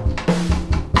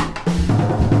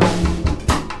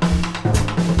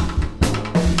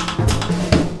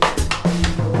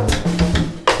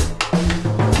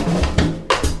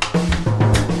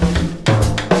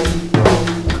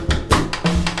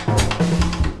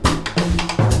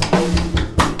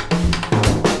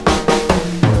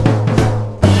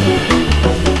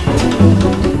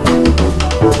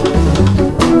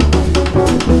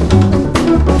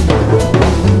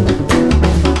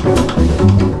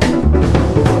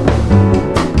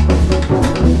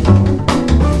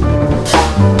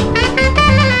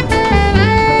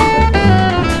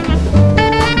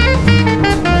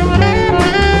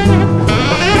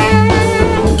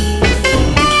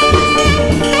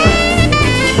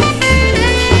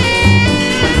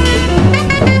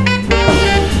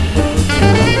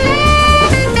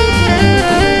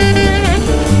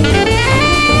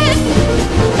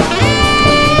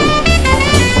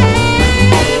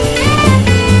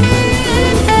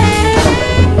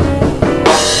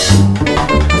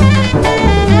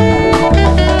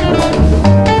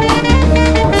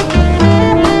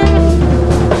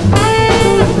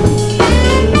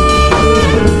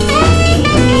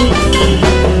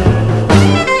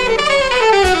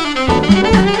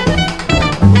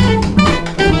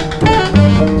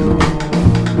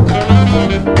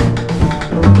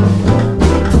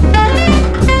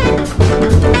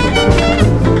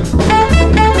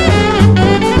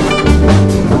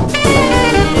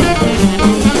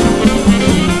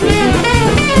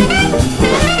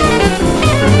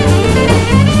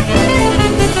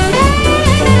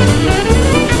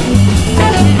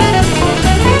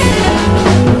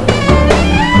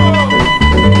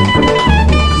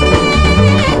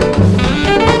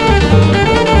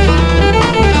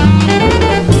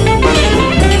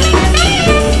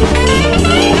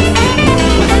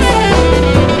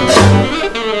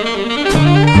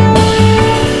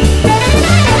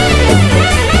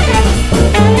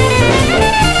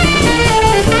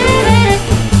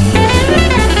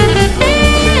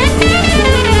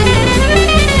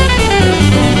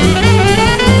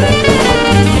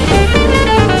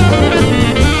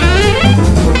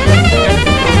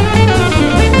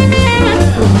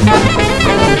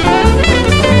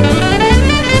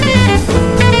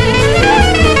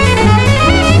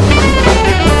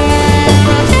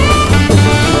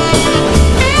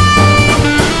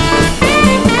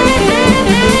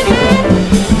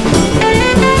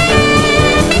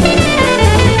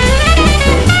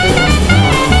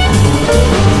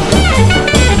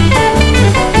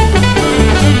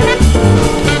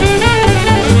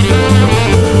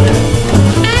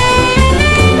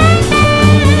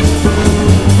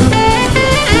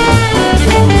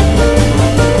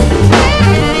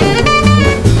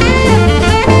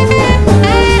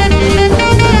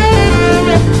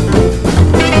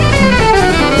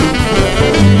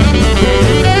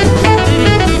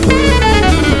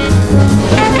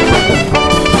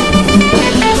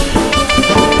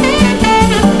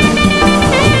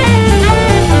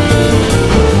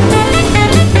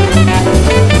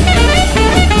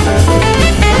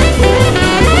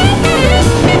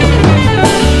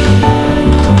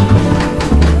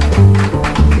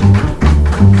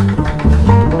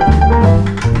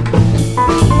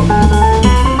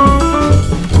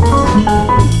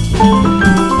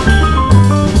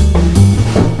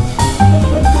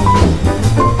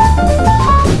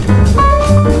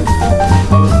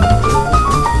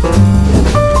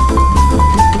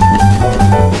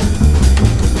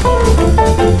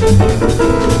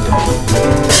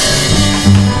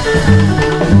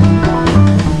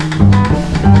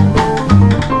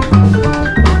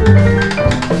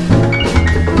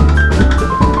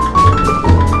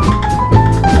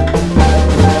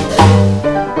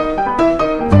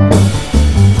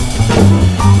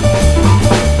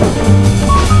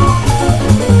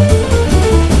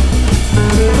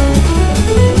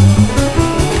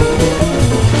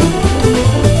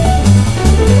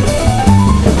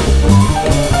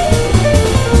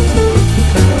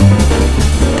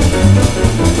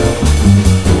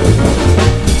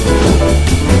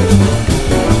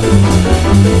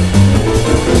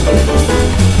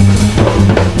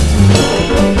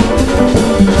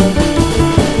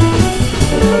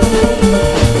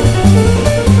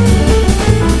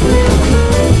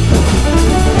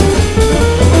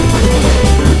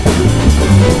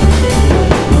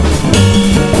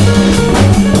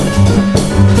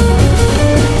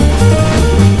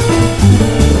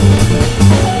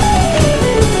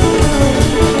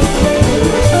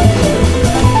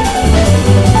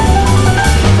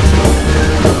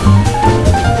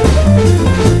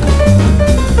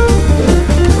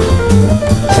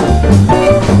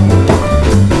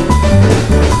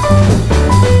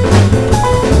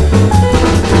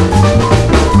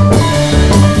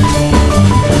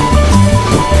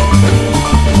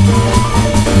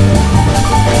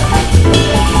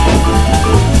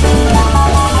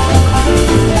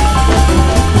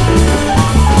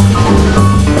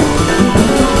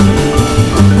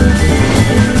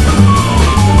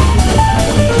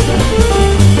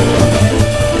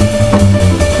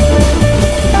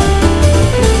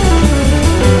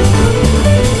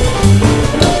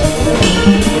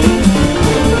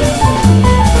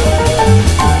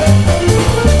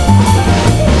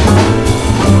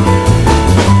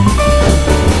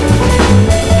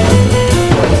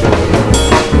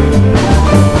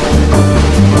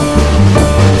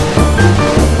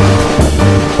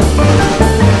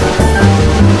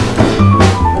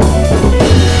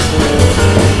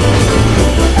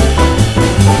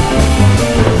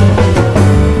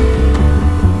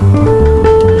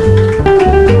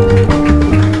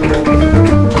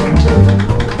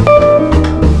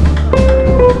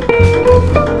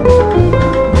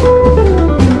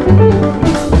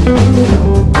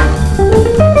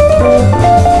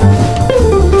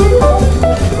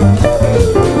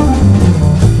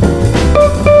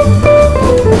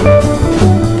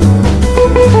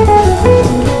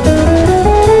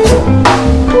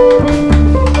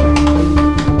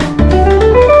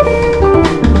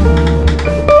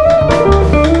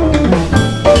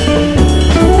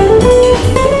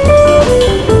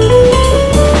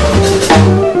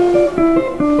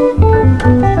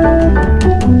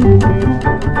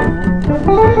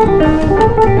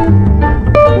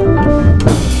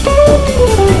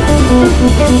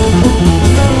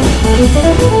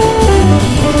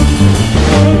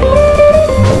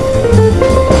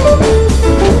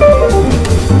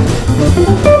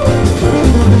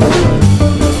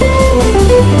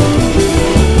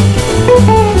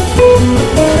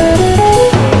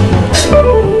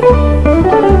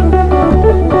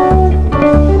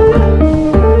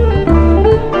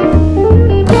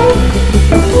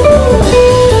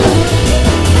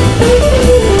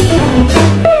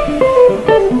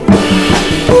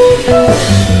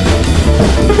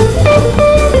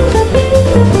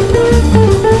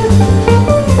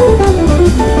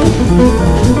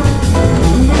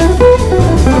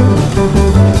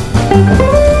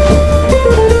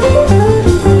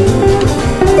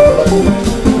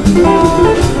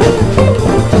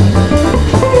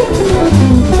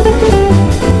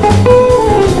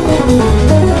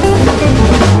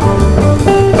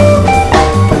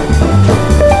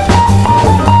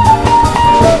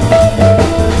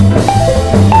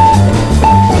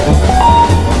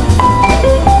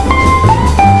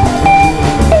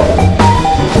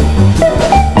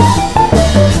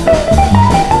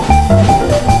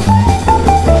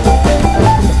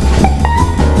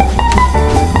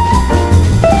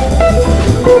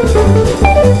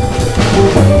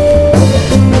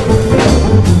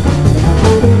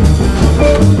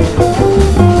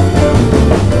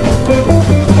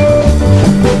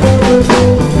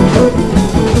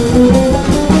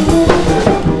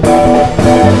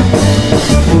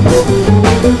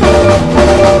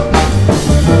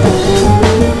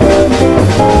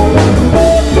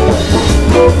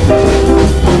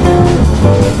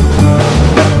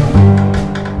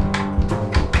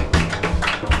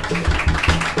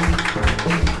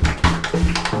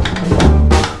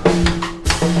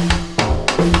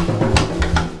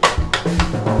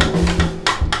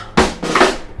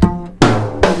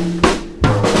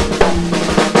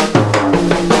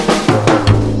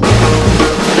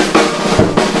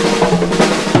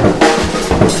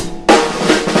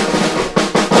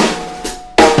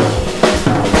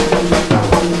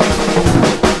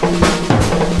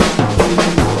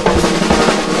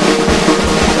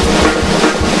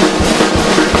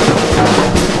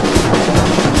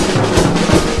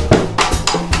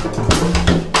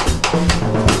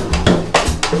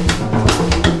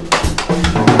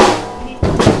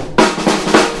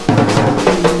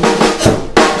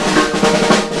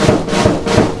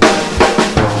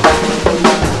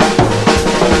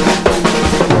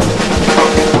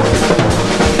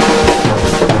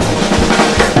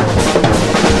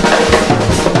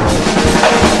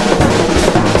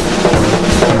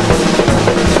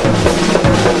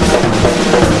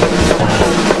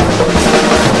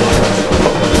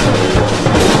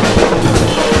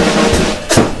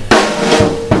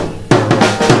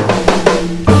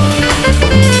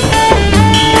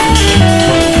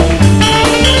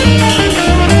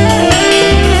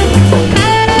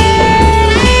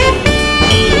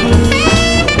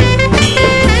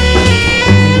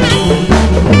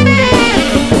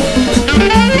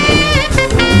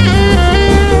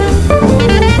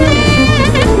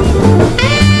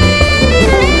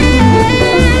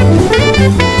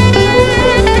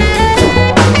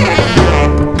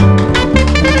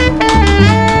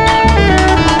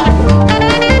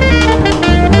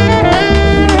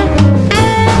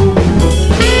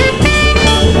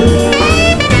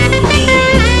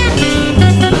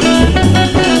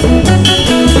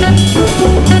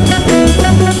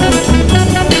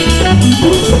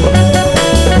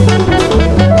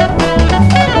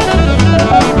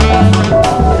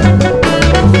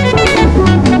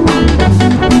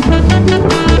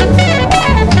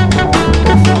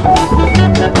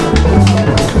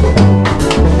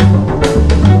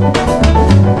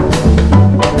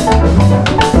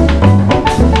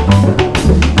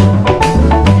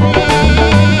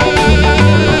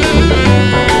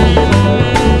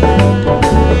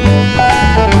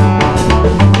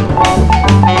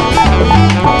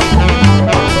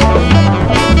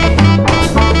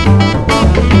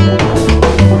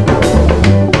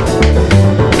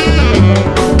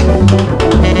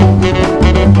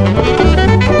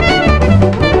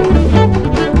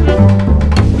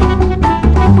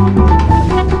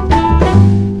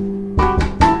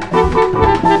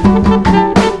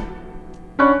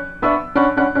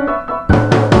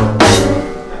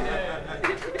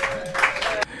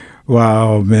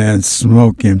 Wow, man,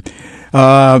 smoking.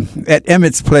 At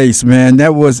Emmett's place, man,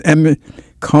 that was Emmet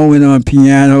Cohen on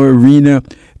piano, Irina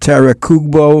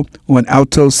Tarakubo on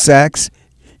alto sax,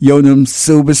 Yotam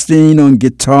Silverstein on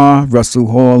guitar, Russell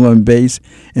Hall on bass,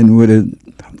 and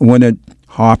Winter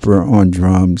Harper on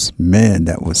drums. Man,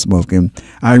 that was smoking.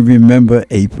 I remember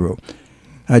April.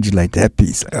 How'd you like that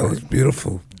piece? That was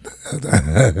beautiful.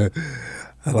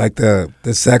 I like the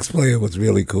sax player was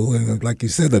really cool, and like you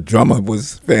said, the drummer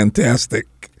was fantastic.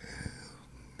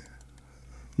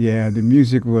 Yeah, the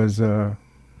music was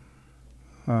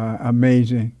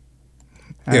amazing.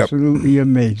 Absolutely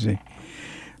amazing.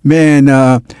 Man,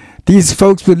 these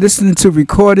folks were listening to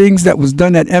recordings that was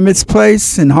done at Emmett's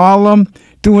place in Harlem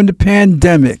during the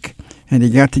pandemic. And they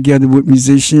got together with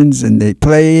musicians and they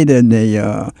played and they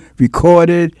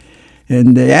recorded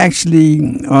and they actually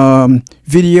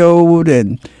videoed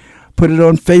and put it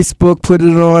on Facebook, put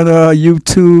it on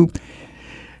YouTube.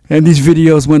 And these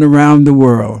videos went around the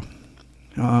world.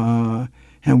 And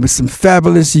with some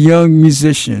fabulous young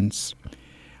musicians.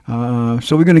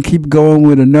 So we're going to keep going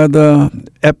with another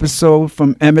episode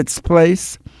from Emmett's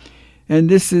Place. And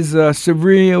this is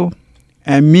Surreal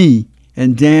and me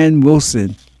and Dan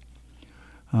Wilson.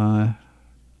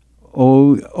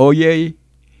 Oye,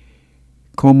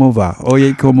 como va?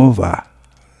 Oye, como va?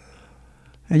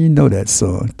 And you know that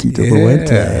song, Tito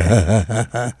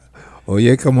Puente.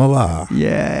 Oye, como va?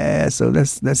 Yeah, so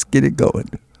let's get it going.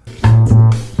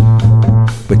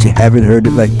 But you haven't heard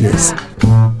it like this.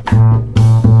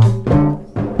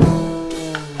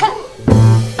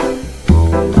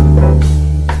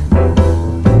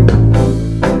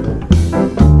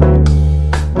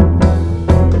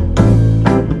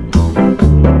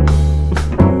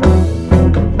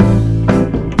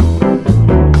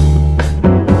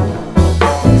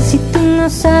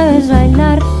 Sabes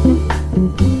bailar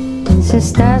si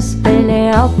estás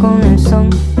peleado con el son,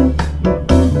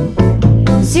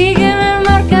 sígueme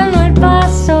marcando el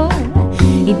paso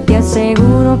y te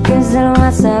aseguro que es el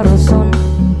más sabrosón.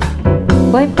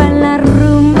 Voy pa' la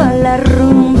rumba, la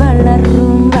rumba, la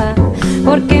rumba,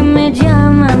 porque me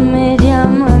llama, me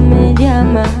llama, me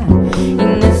llama y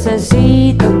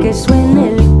necesito que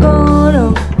suene el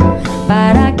coro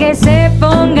para que se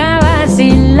ponga a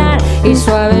vacilar y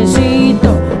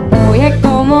suavecito. Oye,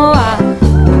 ¿cómo va?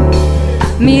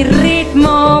 Mi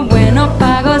ritmo bueno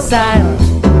pa' gozar.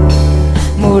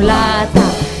 Mulata,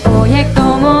 oye,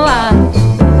 ¿cómo va?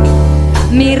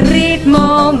 Mi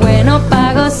ritmo bueno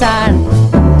pa' gozar.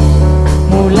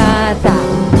 Mulata,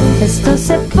 esto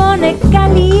se pone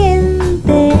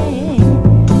caliente,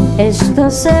 esto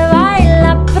se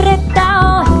baila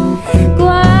apretado.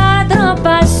 4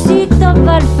 pasitos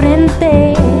pa'l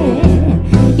frente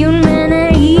y un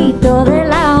meneíto de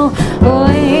lado.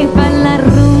 Voy pa' la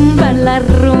rumba, la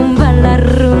rumba, la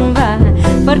rumba,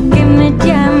 porque me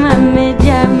llama, me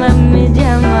llama, me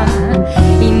llama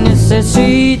y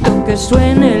necesito que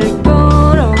suene el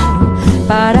coro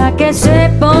para que se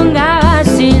ponga a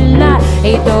vacilar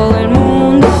y todo el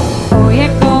mundo, oye,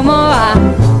 ¿cómo va?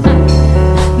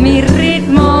 Mi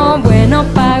ritmo bueno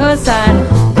pa' gozar.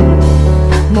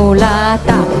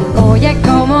 Mulata, oye,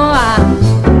 ¿cómo va?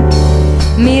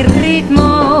 Mi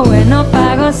ritmo bueno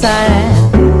pa' gozar.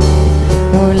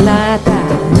 Mulata.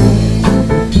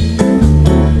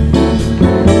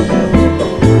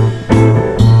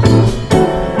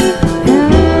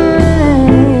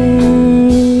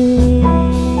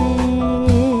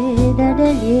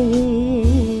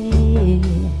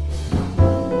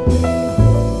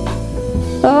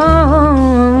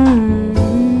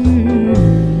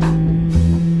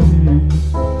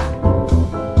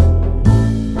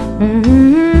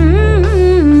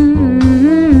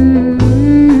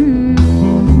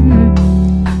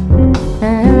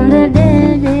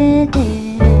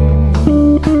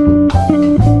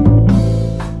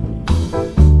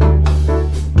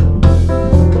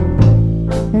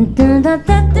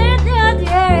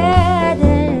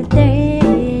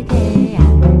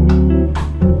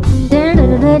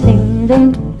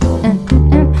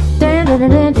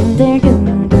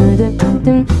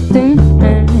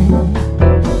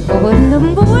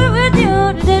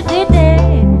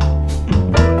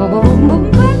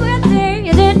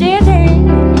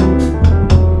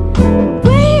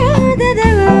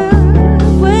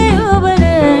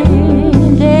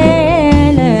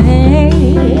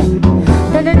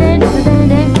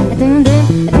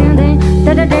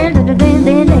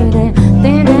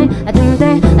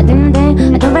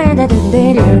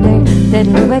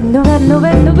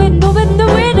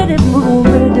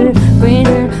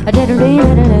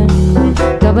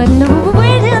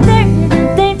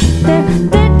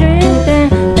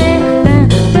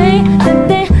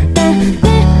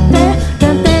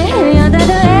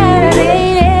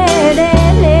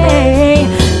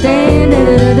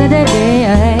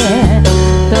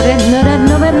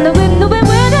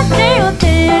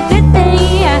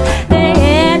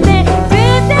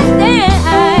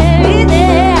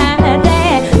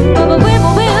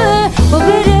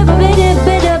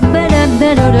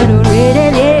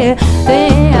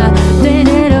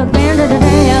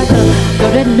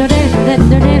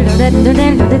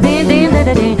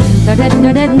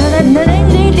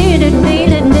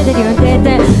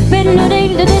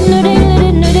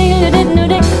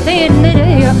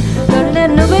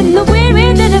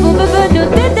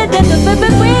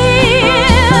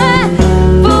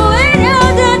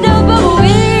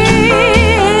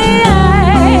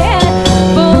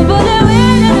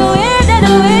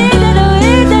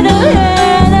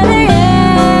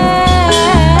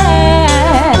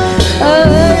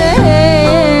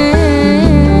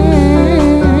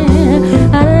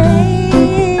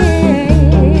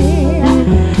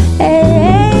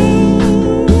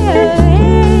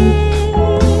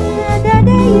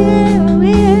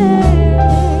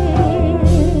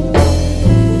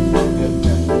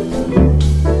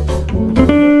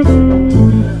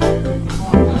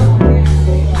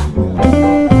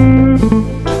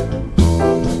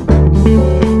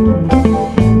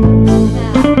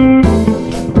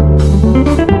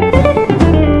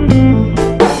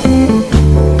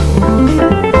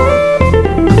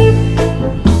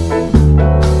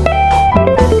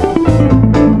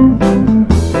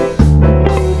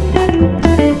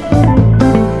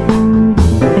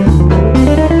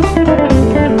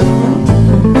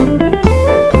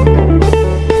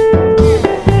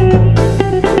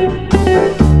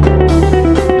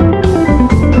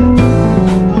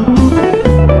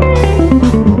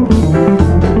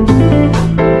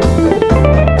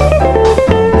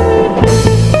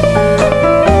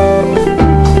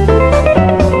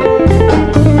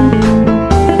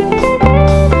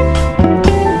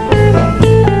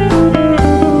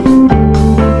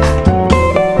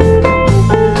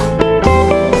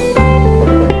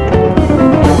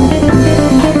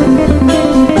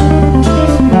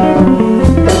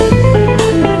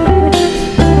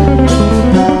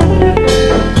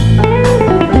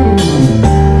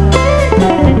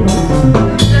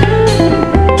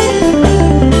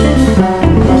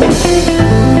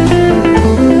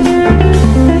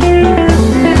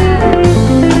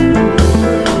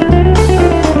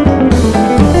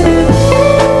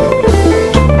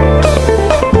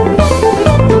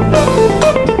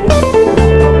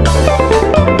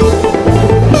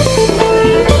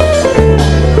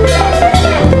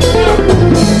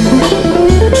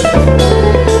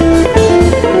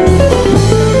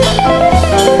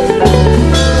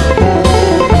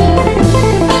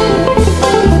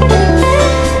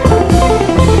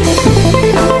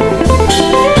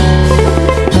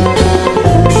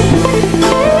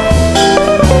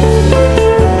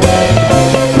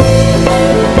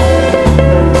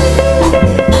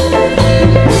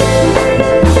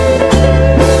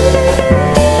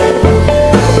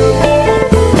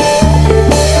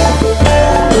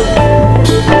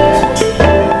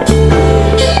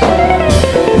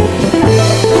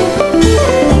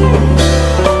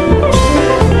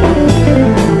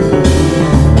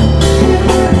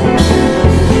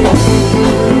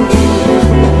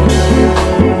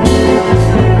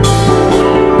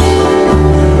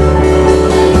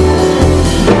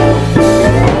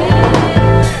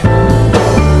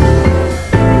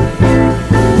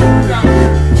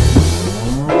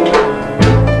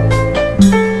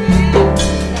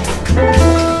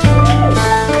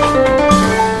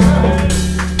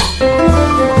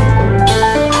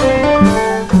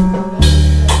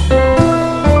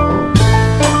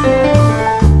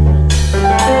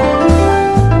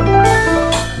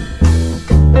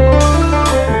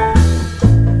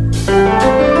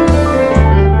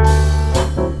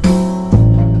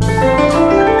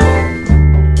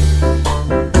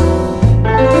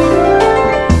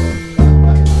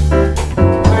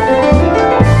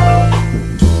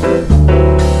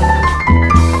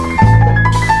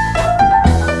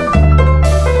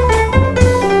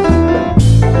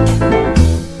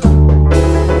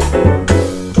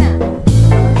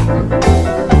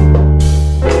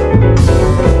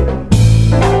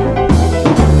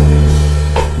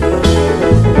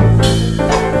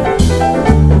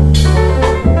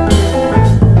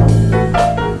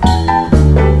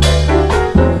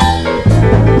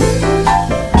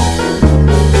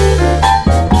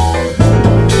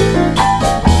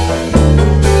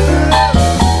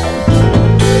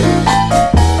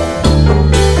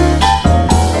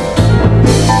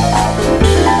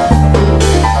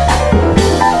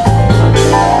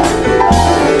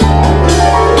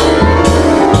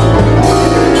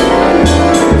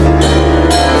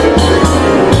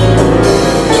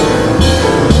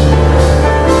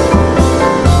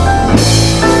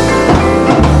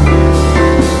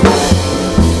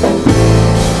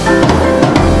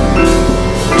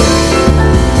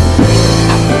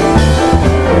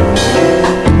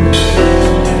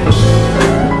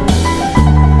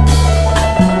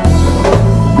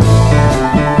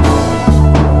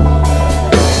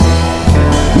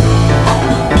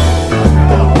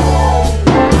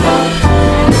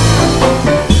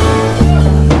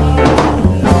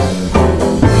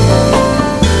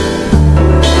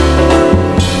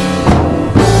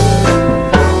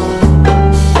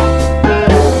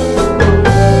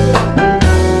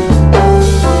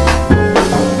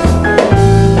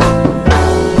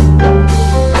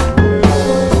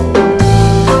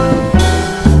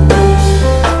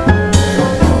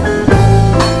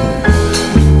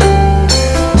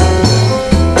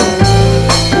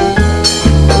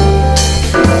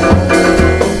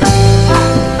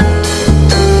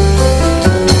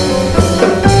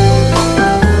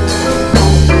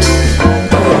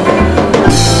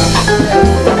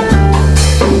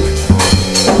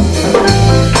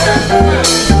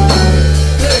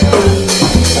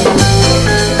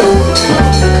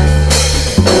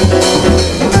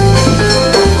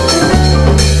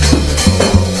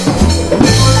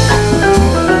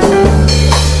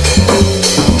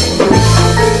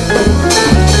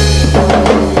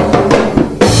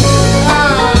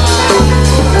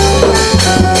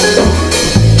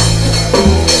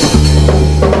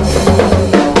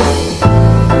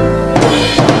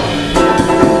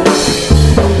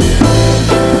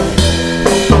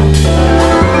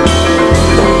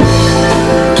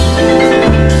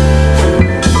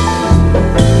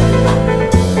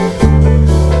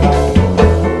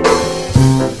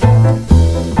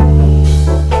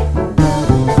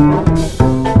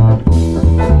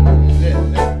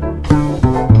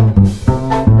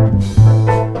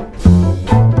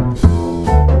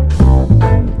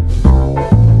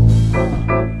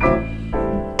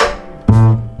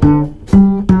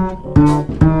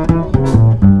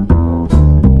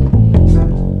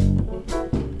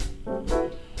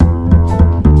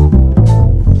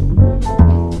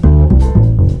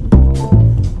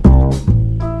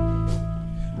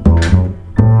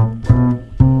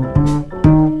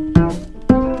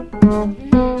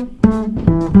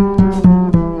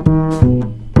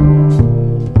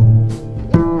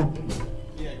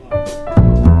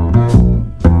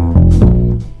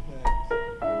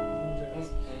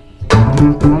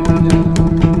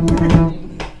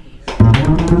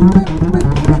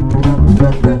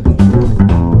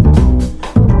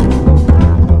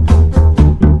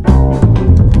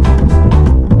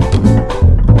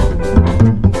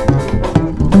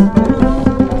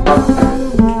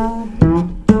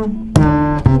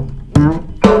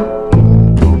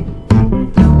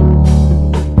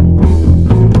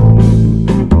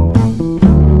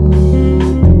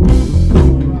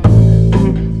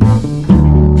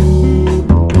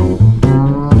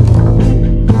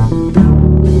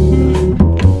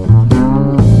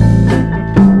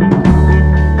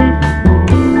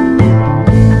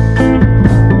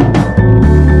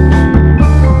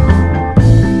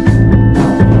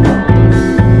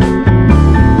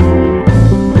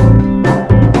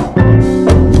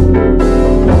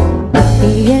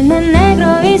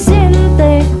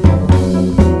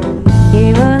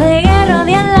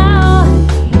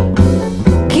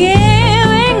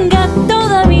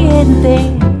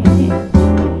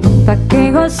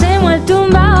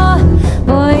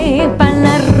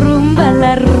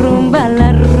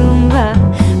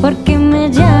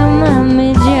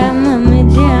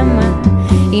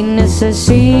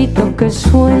 Necesito que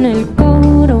suene el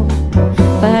coro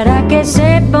para que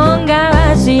se ponga a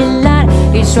vacilar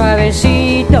y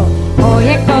suavecito.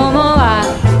 Oye, cómo va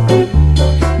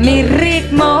mi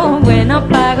ritmo bueno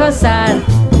para gozar.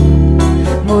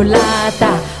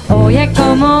 Mulata, oye,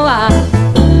 cómo va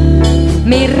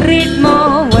mi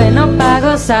ritmo bueno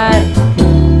para gozar.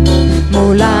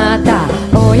 Mulata,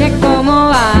 oye, cómo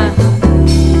va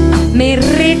mi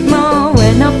ritmo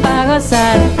bueno para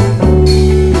gozar.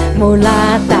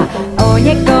 Mulata,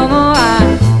 oye cómo va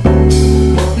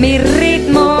mi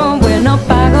ritmo bueno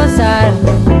para gozar.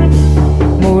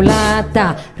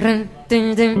 Mulata.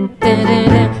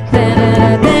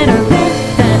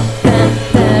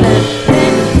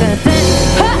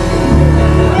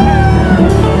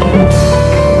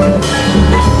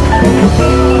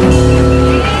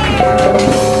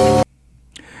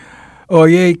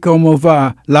 Oye, como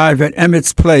va? Live at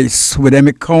Emmett's Place with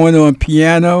Emmett Cohen on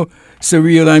piano,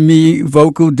 Surreal and me,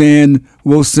 vocal, Dan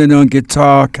Wilson on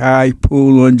guitar, Kai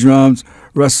Poole on drums,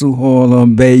 Russell Hall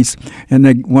on bass. And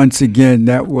then, once again,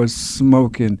 that was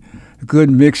smoking. A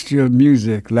good mixture of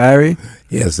music. Larry?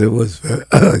 Yes, it was.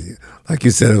 Like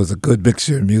you said, it was a good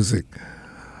mixture of music.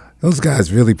 Those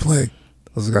guys really play.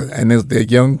 Those guys, and they're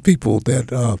young people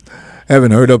that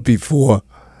haven't heard of before,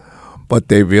 but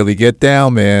they really get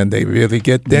down, man. They really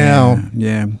get down.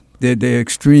 Yeah. They're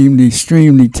extremely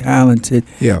talented.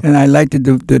 Yeah. And I like the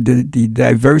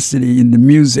diversity in the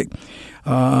music.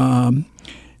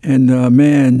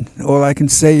 Man, all I can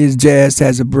say is jazz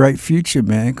has a bright future,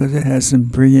 man, because it has some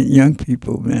brilliant young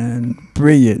people, man.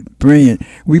 Brilliant.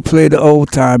 We play the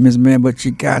old timers, man, but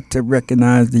you got to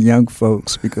recognize the young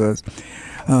folks because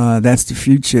that's the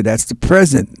future. That's the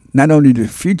present. Not only the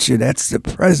future, that's the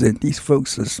present. These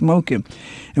folks are smoking.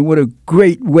 And what a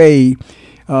great way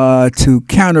to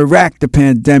counteract the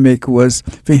pandemic was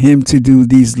for him to do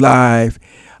these live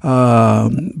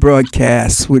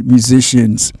broadcasts with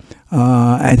musicians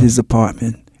at his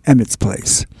apartment, Emmett's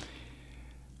Place.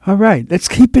 All right, let's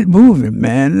keep it moving,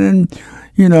 man. And,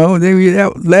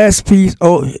 that last piece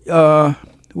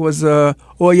was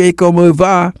Oye Como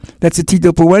Va. That's a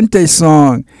Tito Puente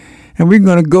song. And we're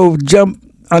going to go jump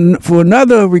for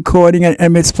another recording at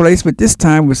Emmett's Place, but this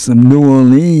time with some New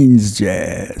Orleans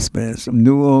jazz, man. Some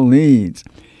New Orleans.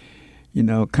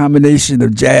 Combination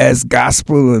of jazz,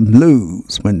 gospel, and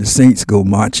blues when the Saints go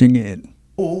marching in.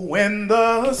 Oh, when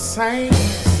the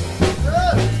Saints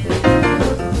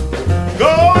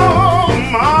go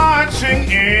marching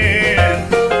in.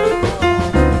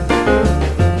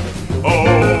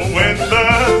 Oh, when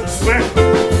the Saints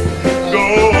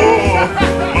go marching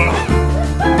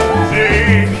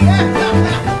in.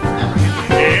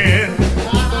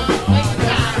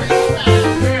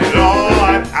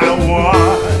 Lord, I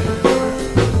want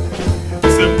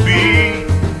to be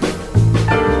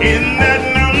in that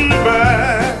number.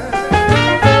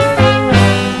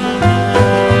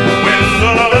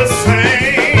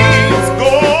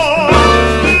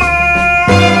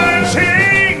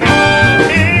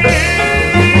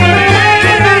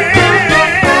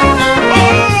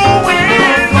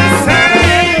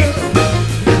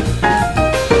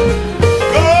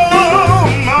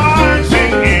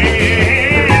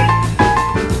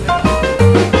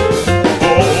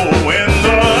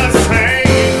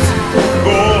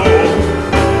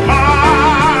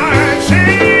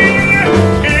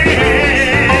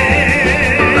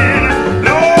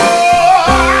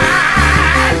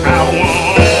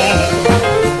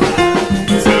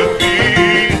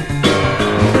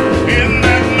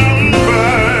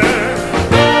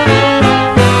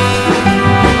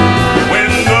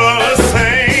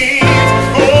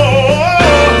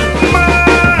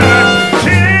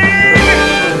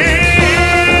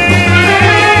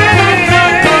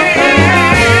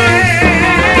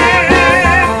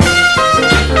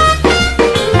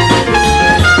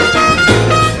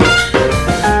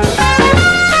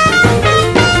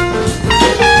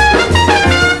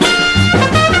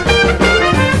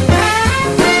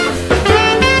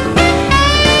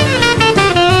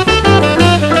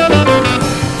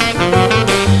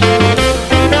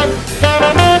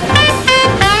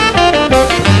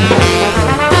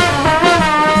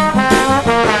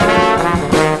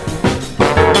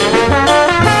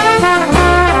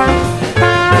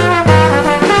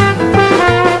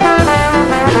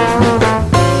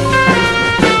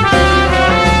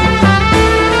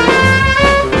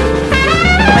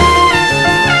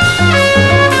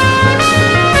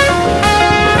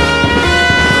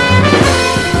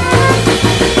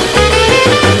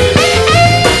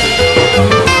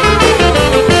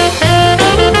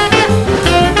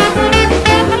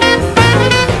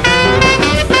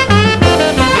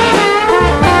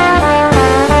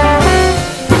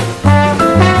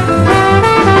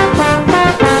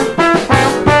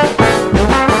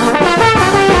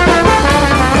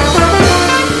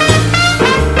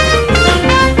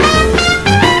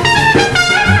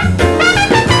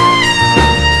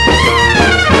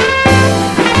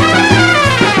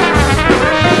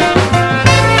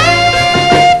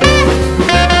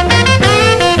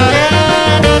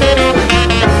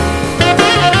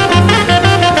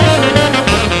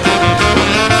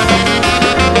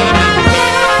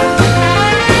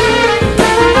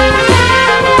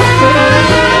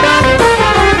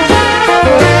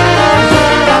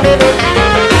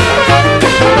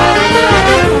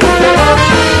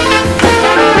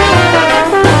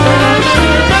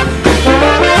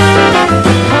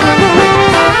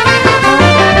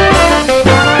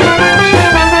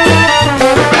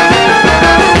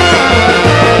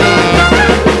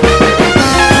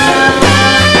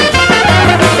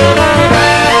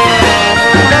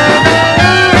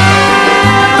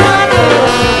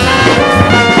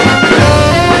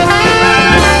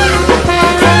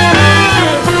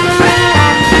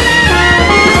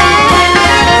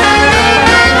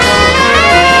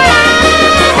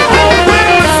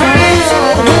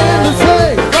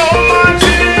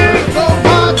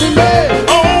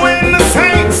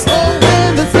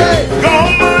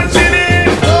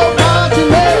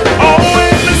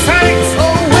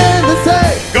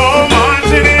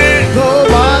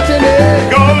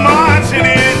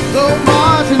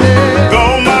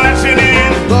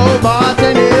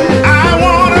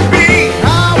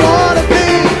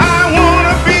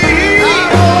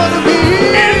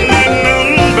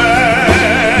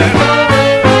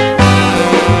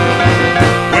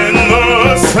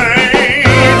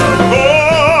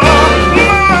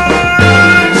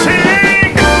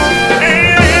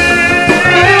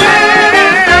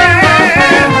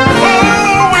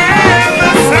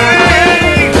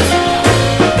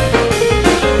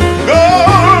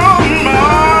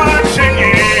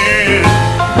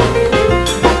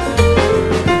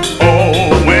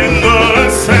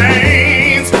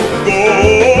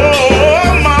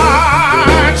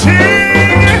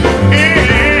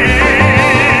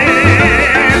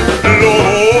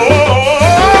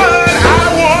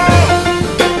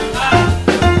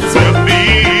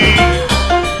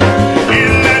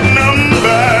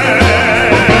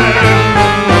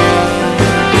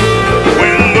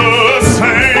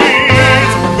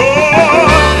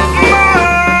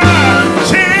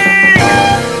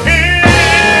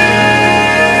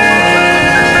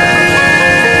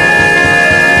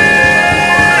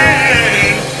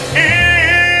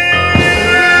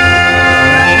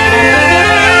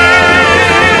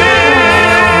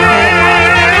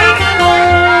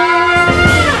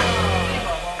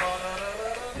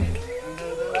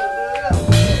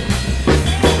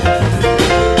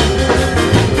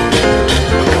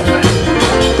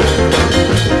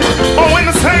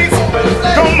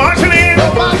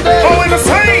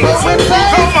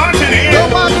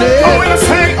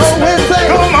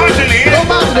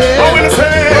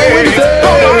 saints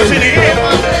go marching in.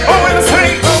 Oh, when the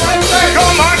saints go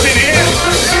marching in.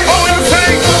 Oh, when the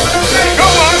saints go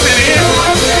marching in.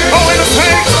 Oh, when the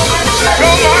saints go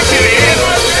marching in.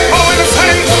 Oh, when the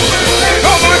saints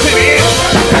go marching in.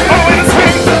 Oh, when the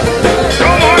saints go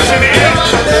marching in.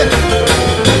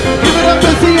 Give it up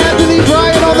to C. Anthony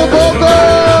Bryan on the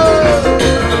vocals.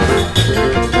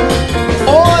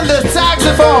 On the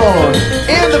saxophone.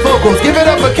 In the vocals. Give it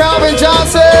up for Calvin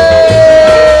Johnson.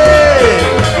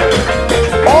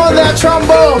 On that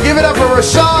trombone. Give it up for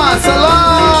Rashawn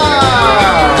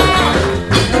Salam.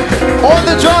 On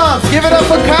the drums. Give it up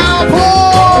for Kyle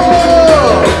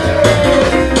Poole.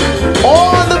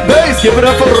 On the bass. Give it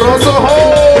up for Russell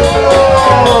Hall.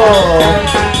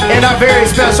 And our very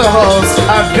special host,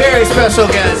 our very special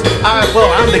guest.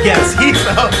 I'm the guest. He's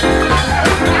the host.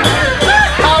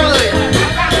 Hallelujah.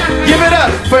 Give it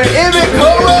up for Emmet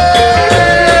Cohen.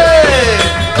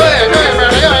 Go ahead,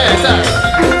 brother. Go ahead, sir.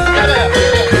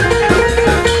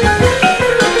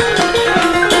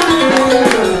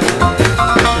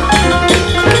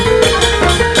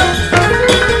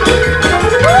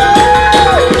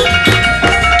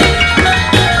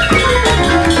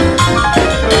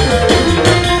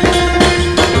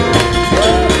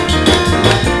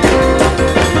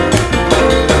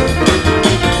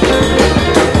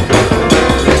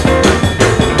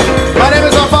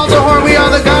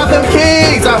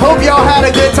 I hope y'all had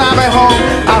a good time at home.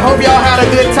 I hope y'all had a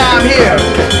good time here.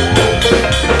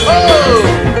 Oh,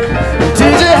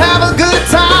 did you have a good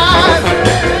time?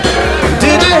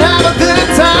 Did you have a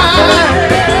good time?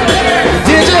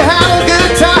 Did you have a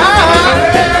good time?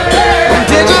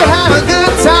 Did you have a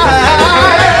good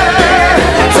time?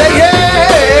 Say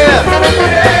yeah.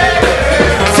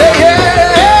 Say yeah.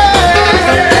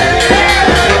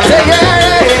 Say yeah.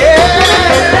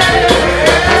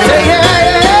 Say yeah.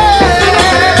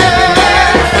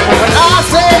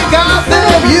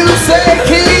 You say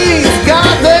keys,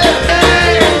 got them,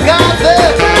 got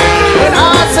them. When I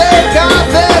say got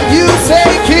them, you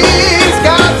say keys,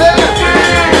 got them,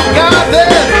 got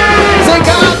them. Say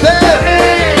got them,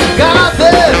 got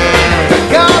them,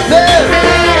 got them,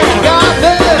 got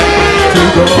them. To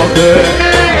go there.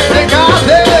 Say got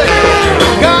them,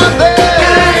 got them,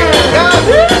 got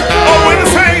them. Oh, when the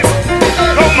saints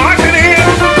go marching in.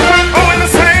 Oh, when the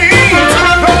saints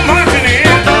go marching in.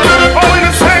 Oh, when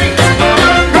the saints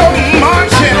go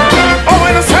marching. Oh,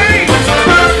 when the saints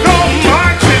go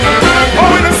marching. Oh,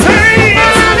 when the saints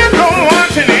go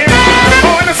marching in.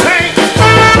 Oh, when the saints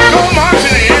go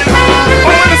marching in. Oh,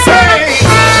 when the saints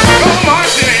go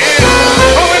marching in.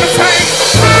 Oh, when the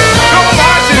saints go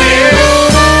marching in.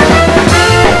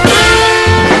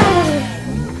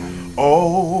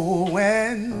 Oh,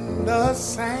 when the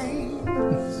saints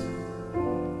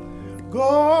go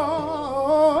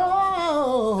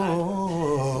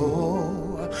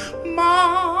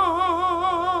marching.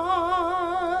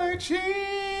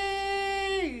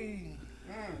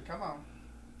 Come on.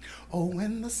 Oh,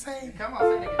 when the saints Come on, say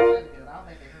it again. I don't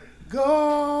think they heard it.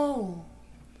 go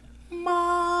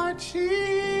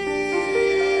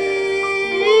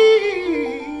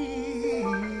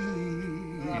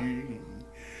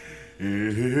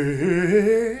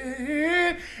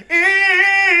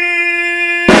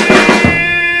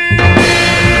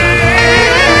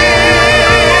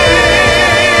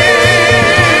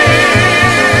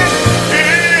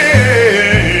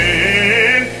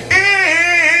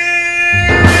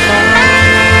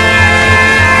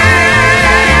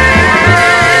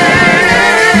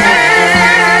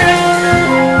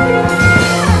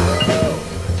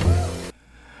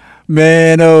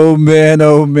Man, oh man,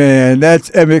 oh man. That's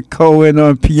Emmet Cohen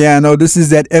on piano. This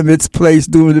is at Emmett's Place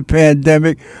during the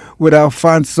pandemic with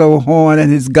Alfonso Horn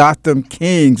and his Gotham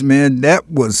Kings, man. That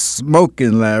was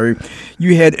smoking, Larry.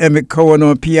 You had Emmet Cohen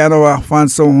on piano,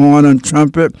 Alfonso Horn on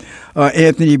trumpet,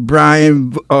 Anthony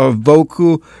Bryan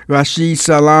vocal, Rashid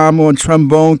Salam on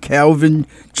trombone, Calvin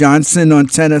Johnson on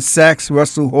tenor sax,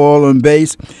 Russell Hall on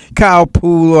bass, Kyle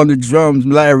Poole on the drums.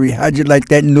 Larry, how'd you like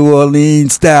that New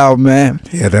Orleans style, man?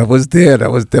 Yeah, that was there.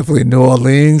 That was definitely New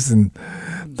Orleans, and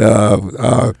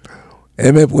the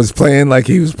Emmet was playing like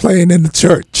he was playing in the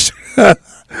church.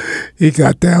 He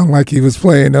got down like he was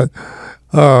playing like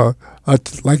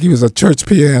he was a church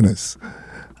pianist.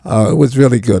 It was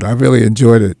really good. I really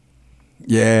enjoyed it.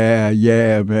 Yeah,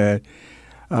 man.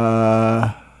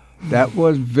 That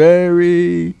was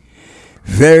very,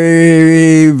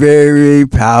 very, very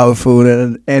powerful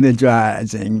and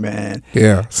energizing, man.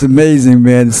 Yeah. It's amazing,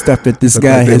 man, the stuff that this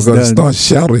guy has They were done. going to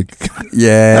start shouting.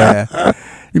 Yeah.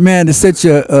 Man, it's such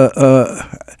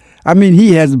I mean,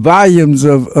 he has volumes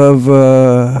of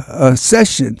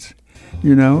sessions,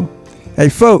 you know. Hey,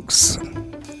 folks,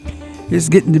 it's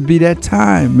getting to be that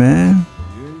time, man.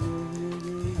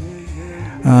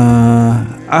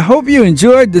 I hope you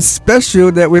enjoyed the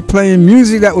special that we're playing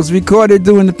music that was recorded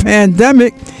during the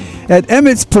pandemic at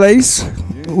Emmett's place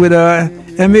with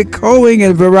Emmet Cohen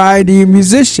and a variety of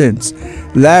musicians.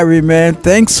 Larry, man,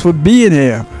 thanks for being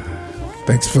here.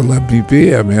 Thanks for letting me be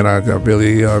here, man. I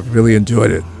really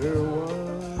enjoyed it.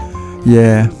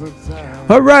 Yeah.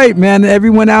 All right, man.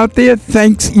 Everyone out there,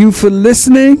 thanks you for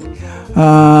listening.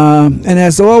 And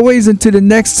as always, until the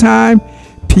next time,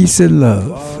 peace and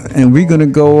love. And we're gonna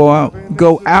go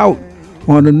out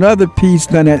on another piece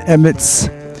done at Emmett's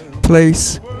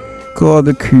place called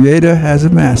 "The Creator Has a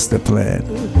Master Plan."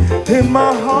 In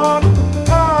my heart